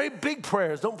 Pray big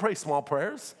prayers. Don't pray small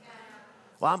prayers.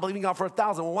 Well, I'm believing God for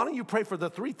 1,000. Well, why don't you pray for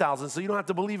the 3,000 so you don't have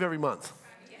to believe every month?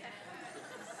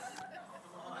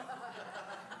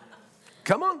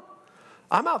 Come on.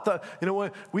 I'm out the,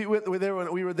 when we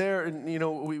were there and,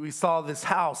 we saw this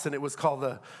house and it was called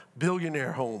the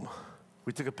billionaire home.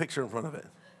 We took a picture in front of it.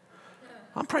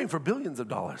 I'm praying for billions of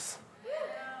dollars.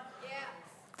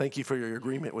 Thank you for your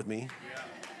agreement with me.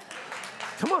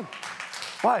 Come on.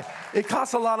 Why? It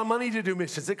costs a lot of money to do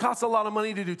missions. It costs a lot of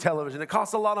money to do television. It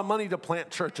costs a lot of money to plant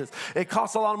churches. It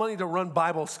costs a lot of money to run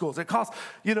Bible schools. It costs,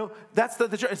 that's the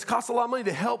church. It costs a lot of money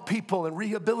to help people and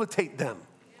rehabilitate them.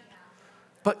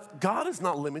 But God is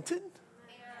not limited.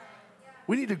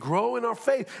 We need to grow in our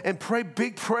faith and pray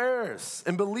big prayers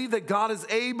and believe that God is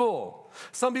able.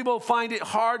 Some people find it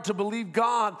hard to believe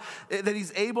God, that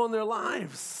he's able in their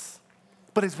lives.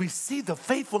 But as we see the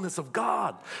faithfulness of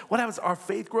God, what happens? Our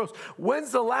faith grows.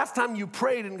 When's the last time you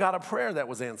prayed and got a prayer that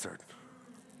was answered?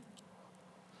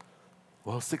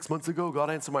 Well, 6 months ago, God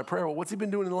answered my prayer. Well, what's he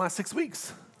been doing in the last 6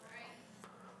 weeks?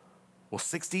 Well,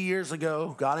 60 years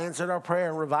ago, God answered our prayer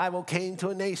and revival came to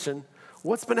a nation.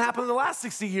 What's been happening in the last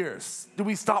 60 years? Did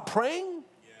we stop praying?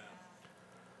 Yeah.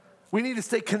 We need to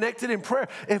stay connected in prayer.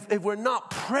 If we're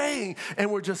not praying and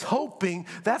we're just hoping,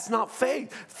 that's not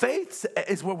faith. Faith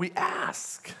is where we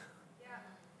ask. Yeah.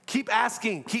 Keep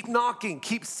asking, keep knocking,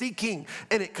 keep seeking,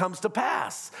 and it comes to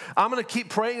pass. I'm going to keep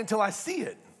praying until I see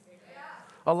it.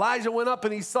 Elijah went up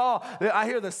and he saw, I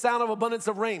hear the sound of abundance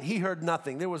of rain. He heard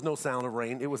nothing. There was no sound of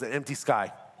rain. It was an empty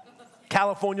sky.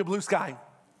 California blue sky.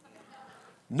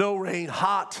 No rain,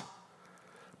 hot.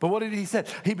 But what did he say?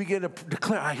 He began to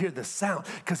declare, I hear the sound,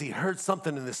 because he heard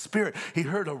something in the spirit. He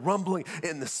heard a rumbling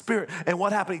in the spirit. And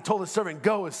what happened? He told his servant,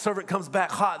 go. His servant comes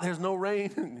back hot. There's no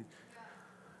rain.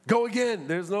 Go again.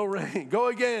 There's no rain. Go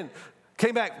again.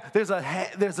 Came back. There's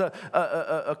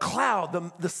a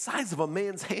cloud the size of a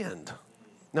man's hand.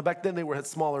 Now, back then, they had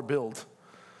smaller build.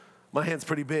 My hand's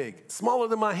pretty big. Smaller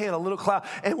than my hand, a little cloud.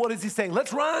 And what is he saying?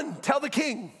 Let's run. Tell the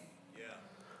king. Yeah.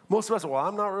 Most of us, well,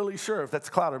 I'm not really sure if that's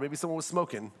a cloud or maybe someone was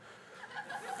smoking.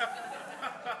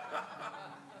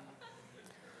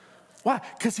 Why?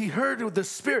 Because he heard with the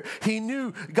Spirit. He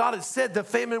knew God had said the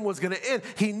famine was going to end.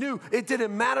 He knew it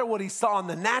didn't matter what he saw in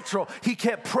the natural. He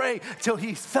kept praying till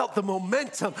he felt the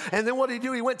momentum. And then what did he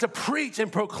do? He went to preach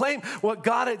and proclaim what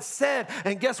God had said.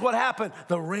 And guess what happened?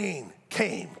 The rain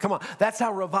came. Come on. That's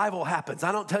how revival happens.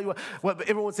 I don't tell you what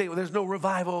everyone say, well, there's no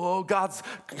revival. Oh, God's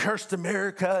cursed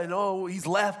America. And oh, he's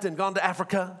left and gone to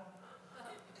Africa.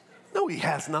 No, he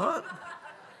has not.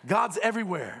 God's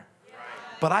everywhere.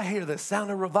 But I hear the sound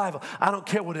of revival. I don't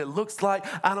care what it looks like.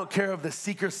 I don't care of the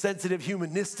seeker-sensitive,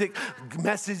 humanistic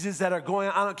messages that are going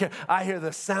on. I don't care. I hear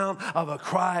the sound of a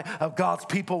cry of God's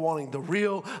people wanting the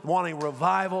real, wanting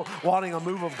revival, wanting a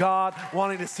move of God,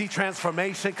 wanting to see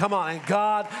transformation. Come on. And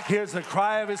God hears the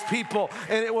cry of his people,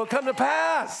 and it will come to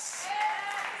pass.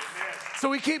 So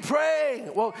we keep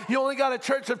praying. Well, you only got a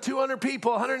church of 200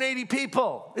 people, 180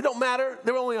 people. It don't matter.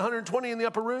 There were only 120 in the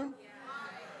upper room.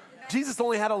 Jesus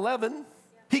only had 11.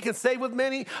 He can save with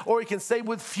many or he can save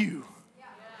with few.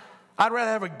 I'd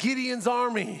rather have a Gideon's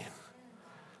army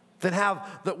than have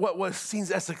what was seen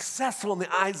as successful in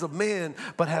the eyes of man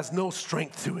but has no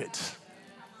strength to it.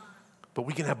 But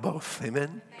we can have both.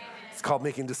 Amen? It's called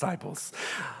making disciples.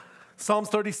 Psalms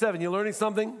 37, you learning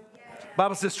something?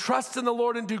 Bible says, trust in the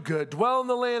Lord and do good. Dwell in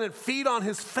the land and feed on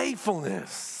his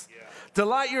faithfulness.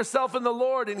 Delight yourself in the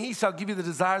Lord, and he shall give you the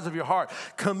desires of your heart.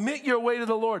 Commit your way to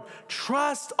the Lord.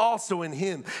 Trust also in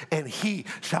him, and he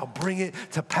shall bring it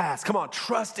to pass. Come on,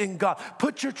 trust in God.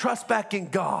 Put your trust back in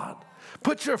God.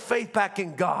 Put your faith back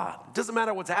in God. It doesn't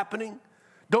matter what's happening.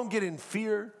 Don't get in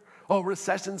fear. Oh,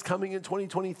 recession's coming in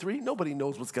 2023. Nobody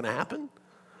knows what's going to happen.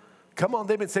 Come on,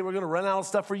 they've been saying we're going to run out of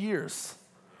stuff for years.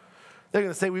 They're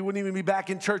going to say we wouldn't even be back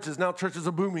in churches. Now churches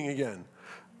are booming again.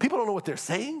 People don't know what they're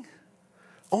saying.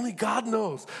 Only God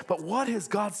knows. But what has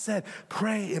God said?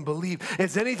 Pray and believe.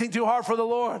 Is anything too hard for the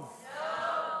Lord? No.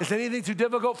 Is anything too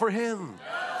difficult for him?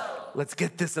 No. Let's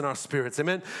get this in our spirits.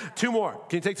 Amen. 2 more.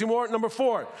 Can you take 2 more? Number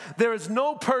 4. There is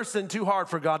no person too hard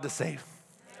for God to save.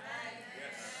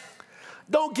 Yes.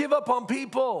 Don't give up on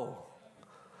people.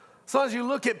 Sometimes you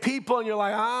look at people and you're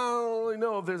like, I don't really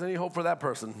know if there's any hope for that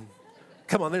person.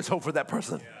 Come on, there's hope for that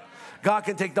person. Yeah. God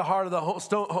can take the heart of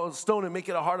the stone and make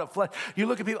it a heart of flesh. You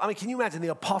look at people, I mean, can you imagine the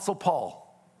Apostle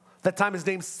Paul? That time his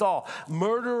name's Saul,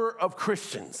 murderer of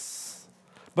Christians.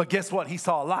 But guess what? He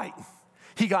saw a light.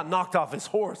 He got knocked off his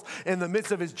horse. In the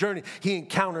midst of his journey, he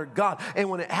encountered God. And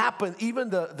when it happened,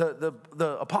 even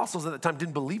the apostles at the time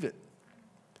didn't believe it.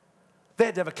 They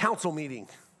had to have a council meeting.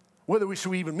 Whether should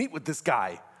we even meet with this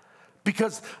guy?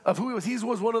 Because of who he was. He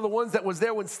was one of the ones that was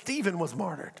there when Stephen was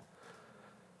martyred.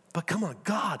 But come on,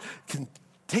 God can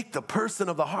take the person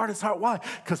of the hardest heart. Why?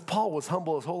 Because Paul was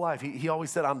humble his whole life. He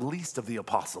always said, I'm least of the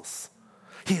apostles.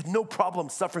 He had no problem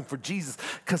suffering for Jesus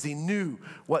because he knew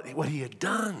what he had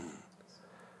done.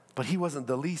 But he wasn't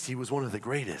the least. He was one of the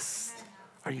greatest.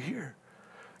 Are you here?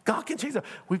 God can change that.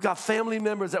 We've got family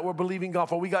members that we're believing God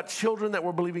for. We got children that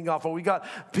we're believing God for. We got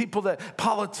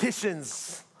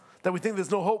politicians that we think there's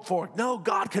no hope for. No,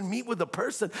 God can meet with a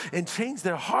person and change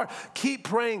their heart. Keep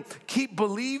praying. Keep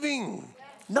believing.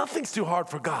 Nothing's too hard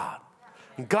for God.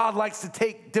 And God likes to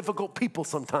take difficult people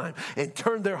sometime and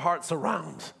turn their hearts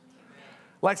around.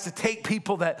 Likes to take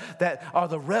people that are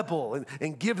the rebel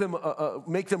and give them,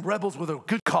 make them rebels with a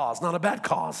good cause, not a bad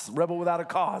cause. Rebel without a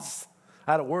cause.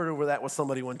 I had a word over that with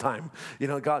somebody one time. You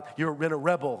know, God, you're been a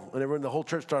rebel. And everyone in the whole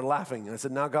church started laughing. And I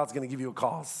said, now God's going to give you a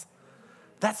cause.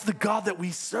 That's the God that we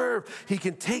serve. He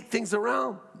can take things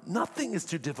around. Nothing is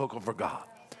too difficult for God.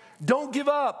 Don't give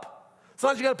up.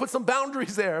 Sometimes you got to put some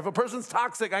boundaries there. If a person's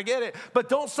toxic, I get it. But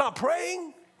don't stop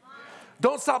praying.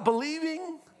 Don't stop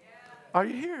believing. Are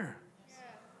you here?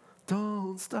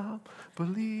 Don't stop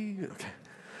believing. Okay.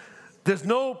 There's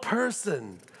no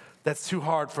person that's too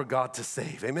hard for God to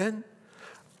save. Amen?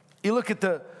 You look at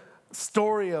the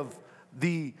story of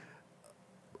the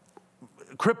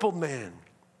crippled man.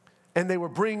 And they were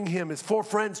bringing him, his 4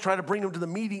 friends tried to bring him to the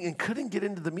meeting and couldn't get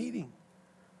into the meeting.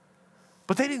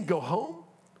 But they didn't go home.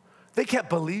 They kept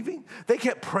believing. They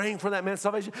kept praying for that man's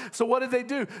salvation. So what did they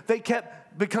do? They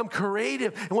kept become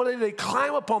creative. And what did they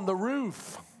climb up on the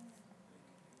roof?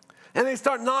 And they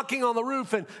start knocking on the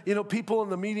roof. And, you know, people in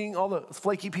the meeting, all the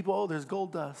flaky people, oh, there's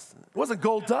gold dust. It wasn't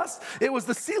gold dust. It was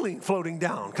the ceiling floating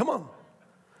down. Come on.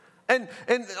 And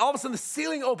all of a sudden the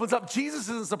ceiling opens up. Jesus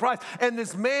isn't surprised. And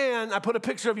this man, I put a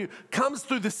picture of you, comes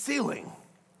through the ceiling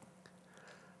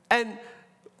and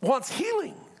wants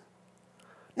healing.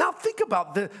 Now think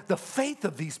about the faith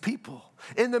of these people.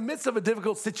 In the midst of a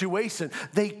difficult situation,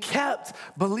 they kept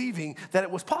believing that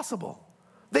it was possible.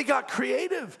 They got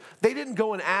creative. They didn't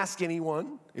go and ask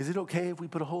anyone, is it okay if we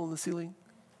put a hole in the ceiling?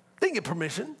 They didn't get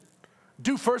permission.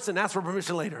 Do first and ask for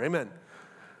permission later. Amen.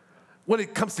 When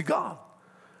it comes to God.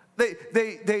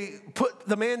 They put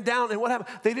the man down, and what happened?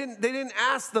 They didn't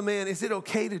ask the man, is it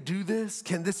okay to do this?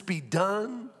 Can this be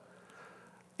done?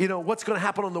 You know, what's going to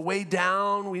happen on the way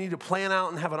down? We need to plan out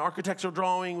and have an architectural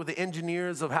drawing with the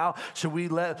engineers of how should we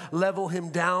level him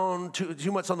down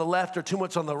too much on the left or too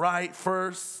much on the right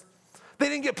first. They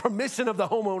didn't get permission of the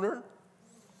homeowner.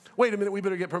 Wait a minute, we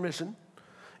better get permission.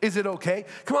 Is it okay?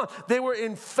 Come on, they were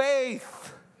in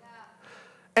faith.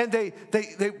 And they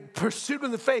pursued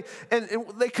in the faith. And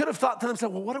they could have thought to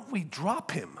themselves, well, what if we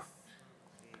drop him?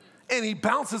 And he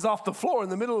bounces off the floor in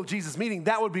the middle of Jesus' meeting.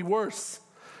 That would be worse.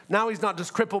 Now he's not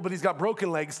just crippled, but he's got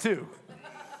broken legs too.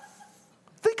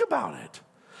 Think about it.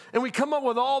 And we come up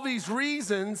with all these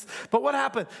reasons. But what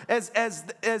happened? As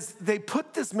they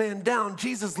put this man down,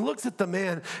 Jesus looks at the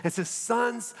man and says,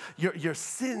 sons, your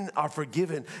sins are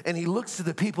forgiven. And he looks to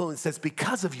the people and says,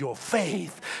 because of your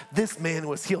faith, this man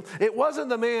was healed. It wasn't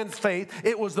the man's faith.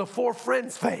 It was the 4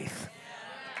 friends' faith.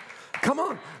 Come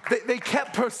on. They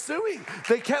kept pursuing.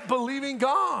 They kept believing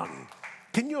God.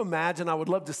 Can you imagine? I would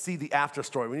love to see the after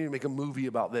story. We need to make a movie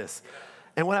about this.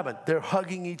 And what happened? They're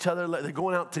hugging each other. They're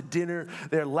going out to dinner.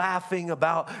 They're laughing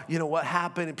about, what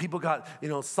happened. And people got,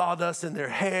 sawdust in their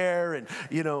hair and,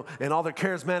 and all their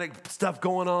charismatic stuff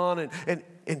going on. And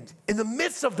in the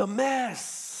midst of the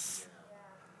mess,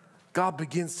 God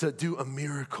begins to do a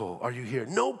miracle. Are you here?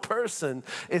 No person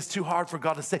is too hard for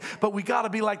God to save. But we got to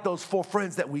be like those 4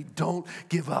 friends that we don't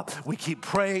give up. We keep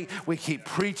praying. We keep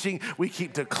preaching. We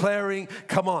keep declaring.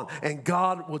 Come on. And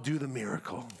God will do the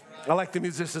miracle. I like the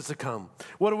musicians to come.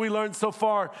 What have we learned so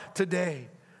far today?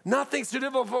 Nothing's too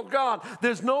difficult for God.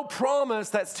 There's no promise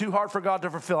that's too hard for God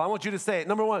to fulfill. I want you to say it.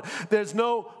 Number 1, there's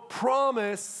no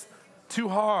promise too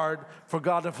hard for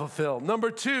God to fulfill.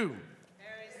 Number 2, there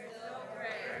is no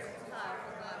prayer too hard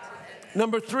for God to answer.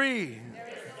 Number 3, there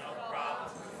is no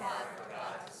problem too hard for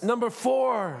God to. Number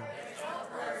 4, there is no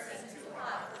person too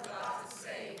hard for God to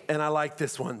save. And I like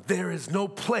this one. There is no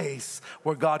place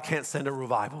where God can't send a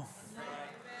revival.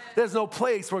 There's no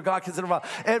place where God can send a revival.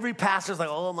 Every pastor's like,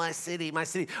 oh, my city, my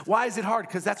city. Why is it hard?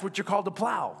 Because that's what you're called to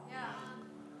plow. Yeah.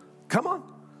 Come on.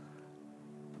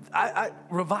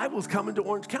 Revival's coming to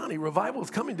Orange County. Revival's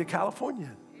coming to California.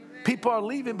 Amen. People are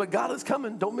leaving, but God is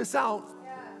coming. Don't miss out.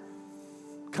 Yeah.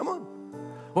 Come on.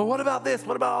 Well, what about this?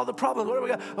 What about all the problems? What do we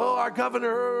got? Oh, our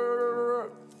governor.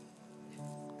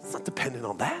 It's not dependent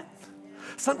on that.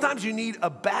 Sometimes you need a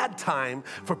bad time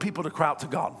for people to cry out to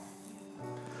God.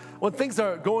 When things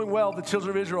are going well, the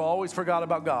children of Israel always forgot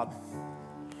about God.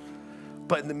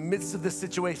 But in the midst of this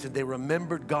situation, they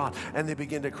remembered God and they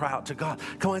began to cry out to God.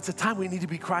 Come on, it's a time we need to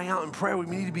be crying out in prayer. We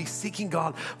need to be seeking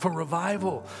God for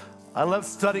revival. I love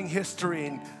studying history,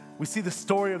 and we see the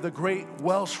story of the great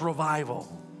Welsh revival.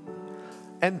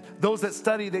 And those that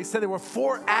study, they said there were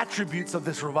 4 attributes of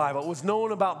this revival. It was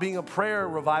known about being a prayer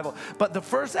revival. But the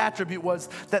first attribute was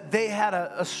that they had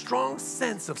a strong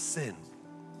sense of sin.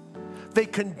 They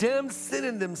condemned sin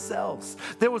in themselves.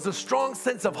 There was a strong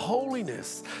sense of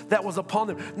holiness that was upon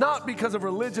them. Not because of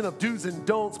religion of do's and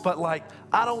don'ts, but like,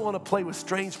 I don't want to play with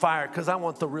strange fire because I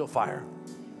want the real fire.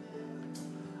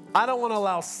 I don't want to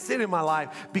allow sin in my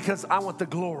life because I want the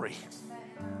glory.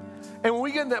 And when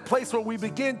we get in that place where we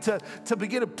begin to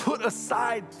put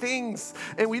aside things,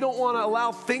 and we don't want to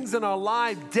allow things in our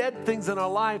life, dead things in our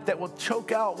life that will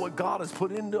choke out what God has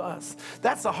put into us.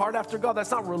 That's the heart after God. That's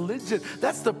not religion.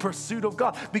 That's the pursuit of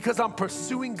God. Because I'm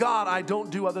pursuing God, I don't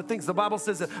do other things. The Bible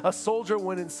says that a soldier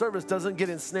when in service doesn't get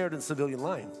ensnared in civilian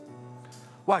line.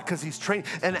 Why? Because he's trained.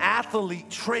 An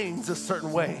athlete trains a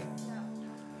certain way.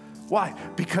 Why?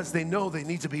 Because they know they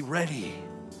need to be ready.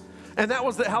 And that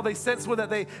was how they sensed with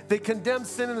it. They condemned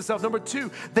sin in themselves. Number 2,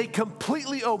 they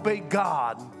completely obeyed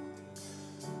God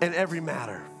in every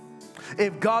matter.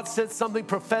 If God said something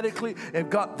prophetically,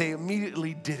 they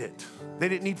immediately did it. They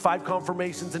didn't need 5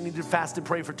 confirmations and needed to fast and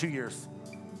pray for 2 years.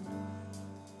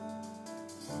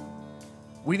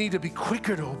 We need to be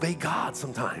quicker to obey God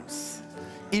sometimes,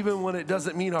 even when it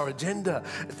doesn't meet our agenda.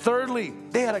 Thirdly,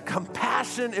 they had a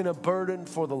compassion and a burden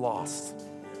for the lost.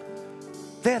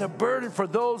 They had a burden for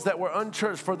those that were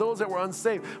unchurched, for those that were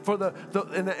unsaved.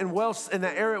 In Welsh, in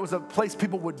that area, it was a place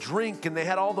people would drink, and they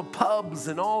had all the pubs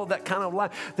and all of that kind of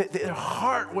life. Their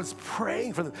heart was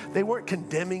praying for them. They weren't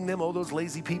condemning them, oh, those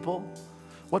lazy people.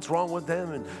 What's wrong with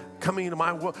them and coming into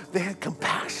my world? They had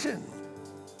compassion.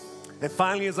 And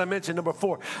finally, as I mentioned, number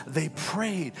 4, they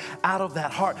prayed out of that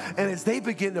heart. And as they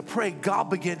began to pray, God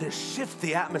began to shift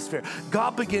the atmosphere.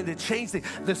 God began to change things.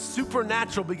 The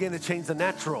supernatural began to change the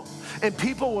natural. And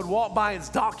people would walk by, it's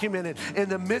documented, in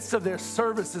the midst of their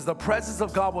services, the presence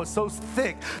of God was so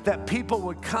thick that people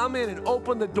would come in and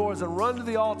open the doors and run to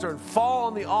the altar and fall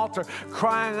on the altar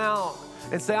crying out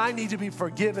and say, I need to be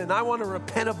forgiven. I want to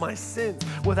repent of my sins,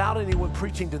 without anyone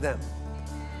preaching to them.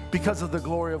 Because of the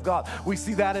glory of God. We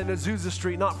see that in Azusa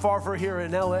Street, not far from here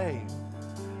in LA,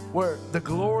 where the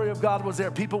glory of God was there.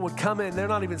 People would come in, they're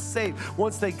not even saved.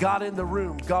 Once they got in the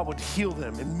room, God would heal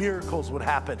them and miracles would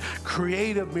happen.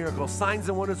 Creative miracles, signs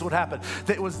and wonders would happen.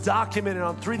 That was documented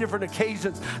on 3 different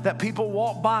occasions that people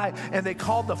walked by and they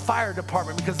called the fire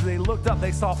department because they looked up,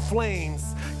 they saw flames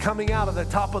coming out of the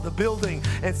top of the building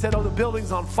and said, oh, the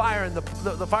building's on fire. And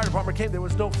the fire department came. There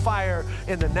was no fire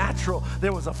in the natural.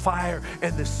 There was a fire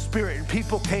in the spirit. And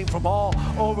people came from all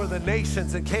over the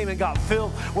nations and came and got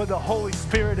filled with the Holy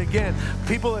Spirit again.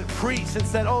 People had preached and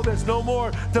said, oh, there's no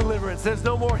more deliverance. There's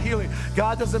no more healing.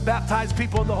 God doesn't baptize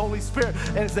people in the Holy Spirit.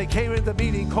 And as they came into the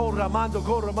meeting, they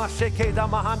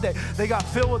got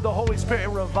filled with the Holy Spirit,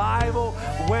 and revival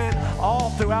went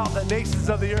all throughout the nations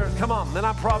of the earth. Come on. Then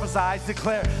I prophesy, I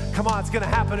declare, come on, it's going to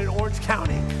happen in Orange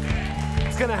County.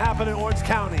 It's going to happen in Orange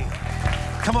County.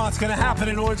 Come on, it's going to happen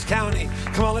in Orange County.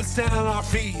 Come on, let's stand on our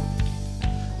feet.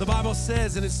 The Bible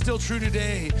says, and it's still true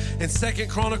today, in 2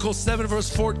 Chronicles 7, verse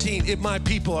 14, if my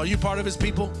people, are you part of his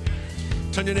people?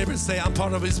 Turn to your neighbor and say, I'm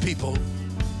part of his people.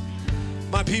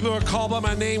 My people who are called by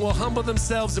my name will humble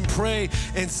themselves and pray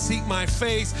and seek my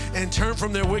face and turn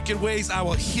from their wicked ways. I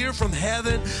will hear from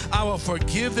heaven. I will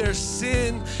forgive their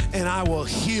sin and I will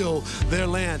heal their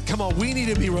land. Come on, we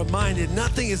need to be reminded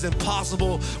nothing is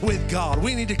impossible with God.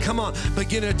 We need to, come on,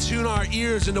 begin to tune our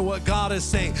ears into what God is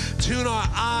saying. Tune our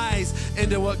eyes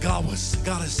into what God is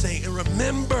saying. And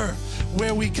remember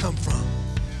where we come from.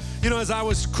 You know, as I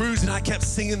was cruising, I kept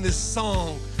singing this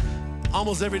song.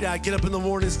 Almost every day I get up in the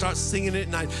morning and start singing it,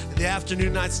 and in the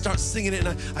afternoon I'd start singing it,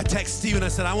 and I text Stephen, I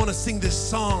said, I want to sing this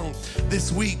song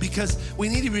this week because we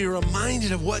need to be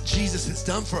reminded of what Jesus has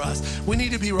done for us. We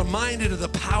need to be reminded of the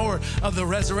power of the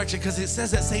resurrection because it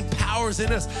says that same power is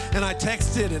in us. And I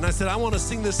texted and I said, I want to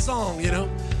sing this song, you know.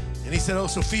 And he said, oh,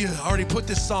 Sophia already put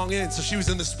this song in, so she was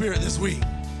in the spirit this week.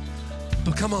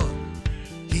 But come on,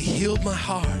 he healed my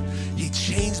heart. He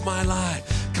changed my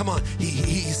life. Come on, he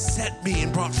set me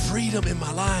and brought freedom in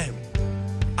my life.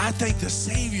 I thank the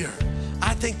Savior.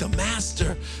 I thank the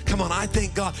Master. Come on, I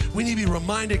thank God. We need to be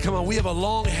reminded, come on, we have a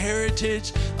long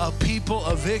heritage of people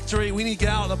of victory. We need to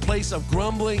get out of the place of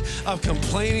grumbling, of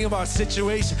complaining of our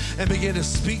situation, and begin to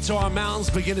speak to our mountains,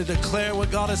 begin to declare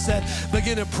what God has said,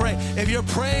 begin to pray. If you're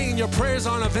praying and your prayers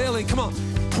aren't availing, come on,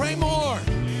 pray more.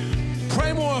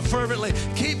 Pray more fervently.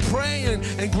 Keep praying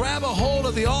and grab a hold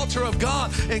of the altar of God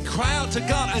and cry out to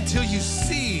God until you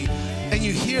see and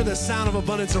you hear the sound of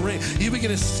abundance of rain. You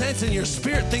begin to sense in your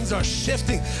spirit things are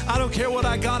shifting. I don't care what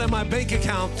I got in my bank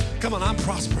account. Come on, I'm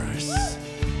prosperous.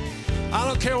 I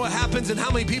don't care what happens and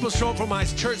how many people show up for my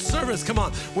church service. Come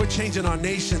on, we're changing our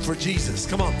nation for Jesus.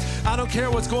 Come on. I don't care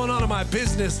what's going on in my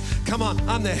business. Come on,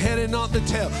 I'm the head and not the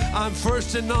tail. I'm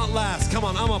first and not last. Come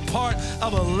on, I'm a part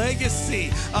of a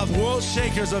legacy of world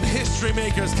shakers, of history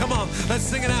makers. Come on, let's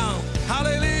sing it out.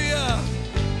 Hallelujah.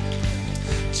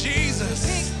 Jesus,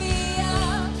 pick me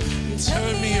up,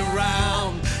 turn me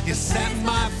around. You set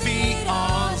my feet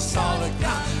on solid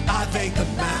ground. I thank the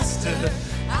Master.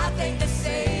 I thank the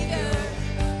Savior,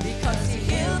 because he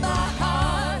healed my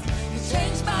heart, he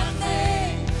changed my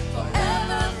name,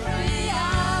 forever free,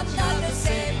 I'm not the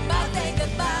same. I thank the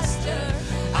Master,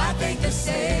 I thank the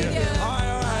Savior.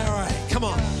 All right. Come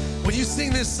on. When you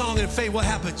sing this song in faith, what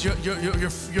happens?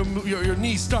 Your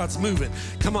knee starts moving.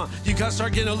 Come on, you got to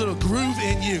start getting a little groove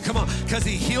in you. Come on, because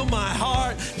he healed my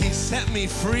heart. He set me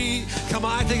free. Come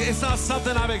on, I think it's not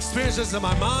something I've experienced just in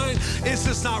my mind. It's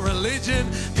just not religion.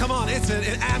 Come on, it's an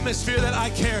atmosphere that I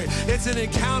carry. It's an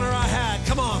encounter I had.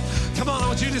 Come on, I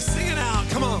want you to sing it out.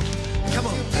 Come on.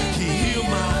 He healed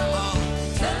my heart.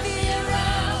 Turn me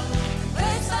around,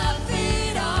 place my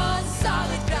feet on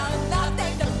solid ground. I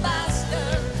thank the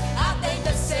Master, I thank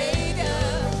the Savior,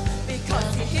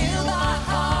 because he healed my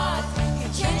heart, he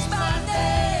changed my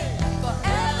name,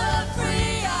 forever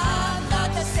free, I'm not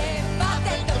the same. I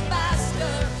thank the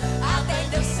Master, I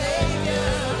thank the Savior.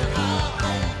 I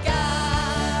thank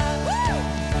God. Woo!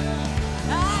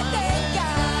 I thank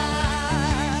God.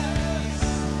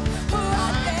 Oh,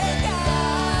 I thank God.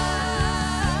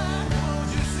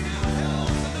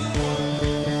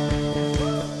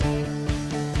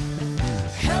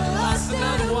 Hell lost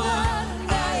another one,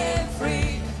 I am free.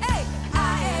 Hey, I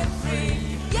am free.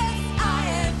 Yes, I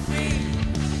am free.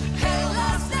 Hell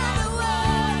lost another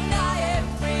one, I am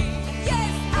free.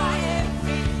 Yes, I am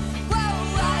free. Whoa,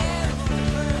 I am free.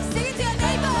 Sing it to your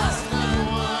neighbor.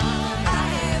 I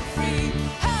am free.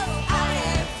 Oh, I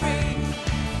am free.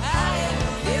 I am.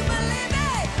 You believe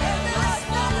it? Hell lost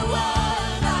another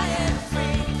one, I am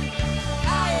free.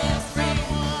 I am free.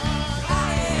 I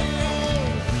am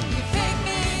free. You pick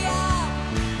me up,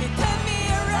 you turn me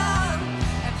around,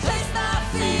 and place my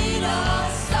feet on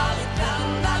solid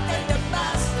ground. I thank the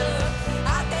Master, I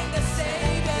thank the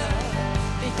Savior,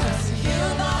 because he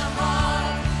healed my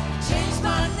heart, changed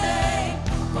my name,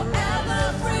 forever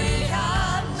free.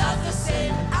 I'm not the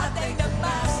same. I thank the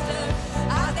Master,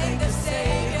 I thank the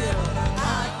Savior,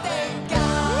 I thank God.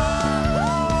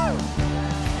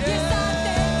 Yes, I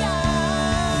thank God.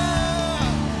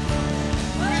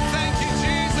 We thank you,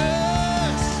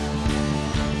 Jesus.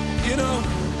 You know,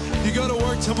 you go to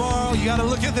work tomorrow, you got to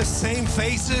look at the same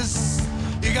faces.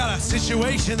 You got a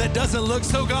situation that doesn't look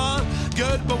so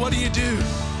good, but what do?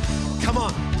 Come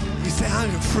on, you say,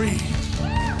 I'm free.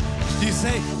 You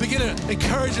say, begin to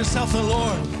encourage yourself in the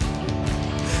Lord.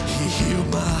 He healed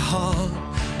my heart,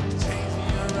 changed me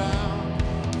around,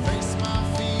 placed my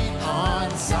feet on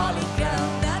solid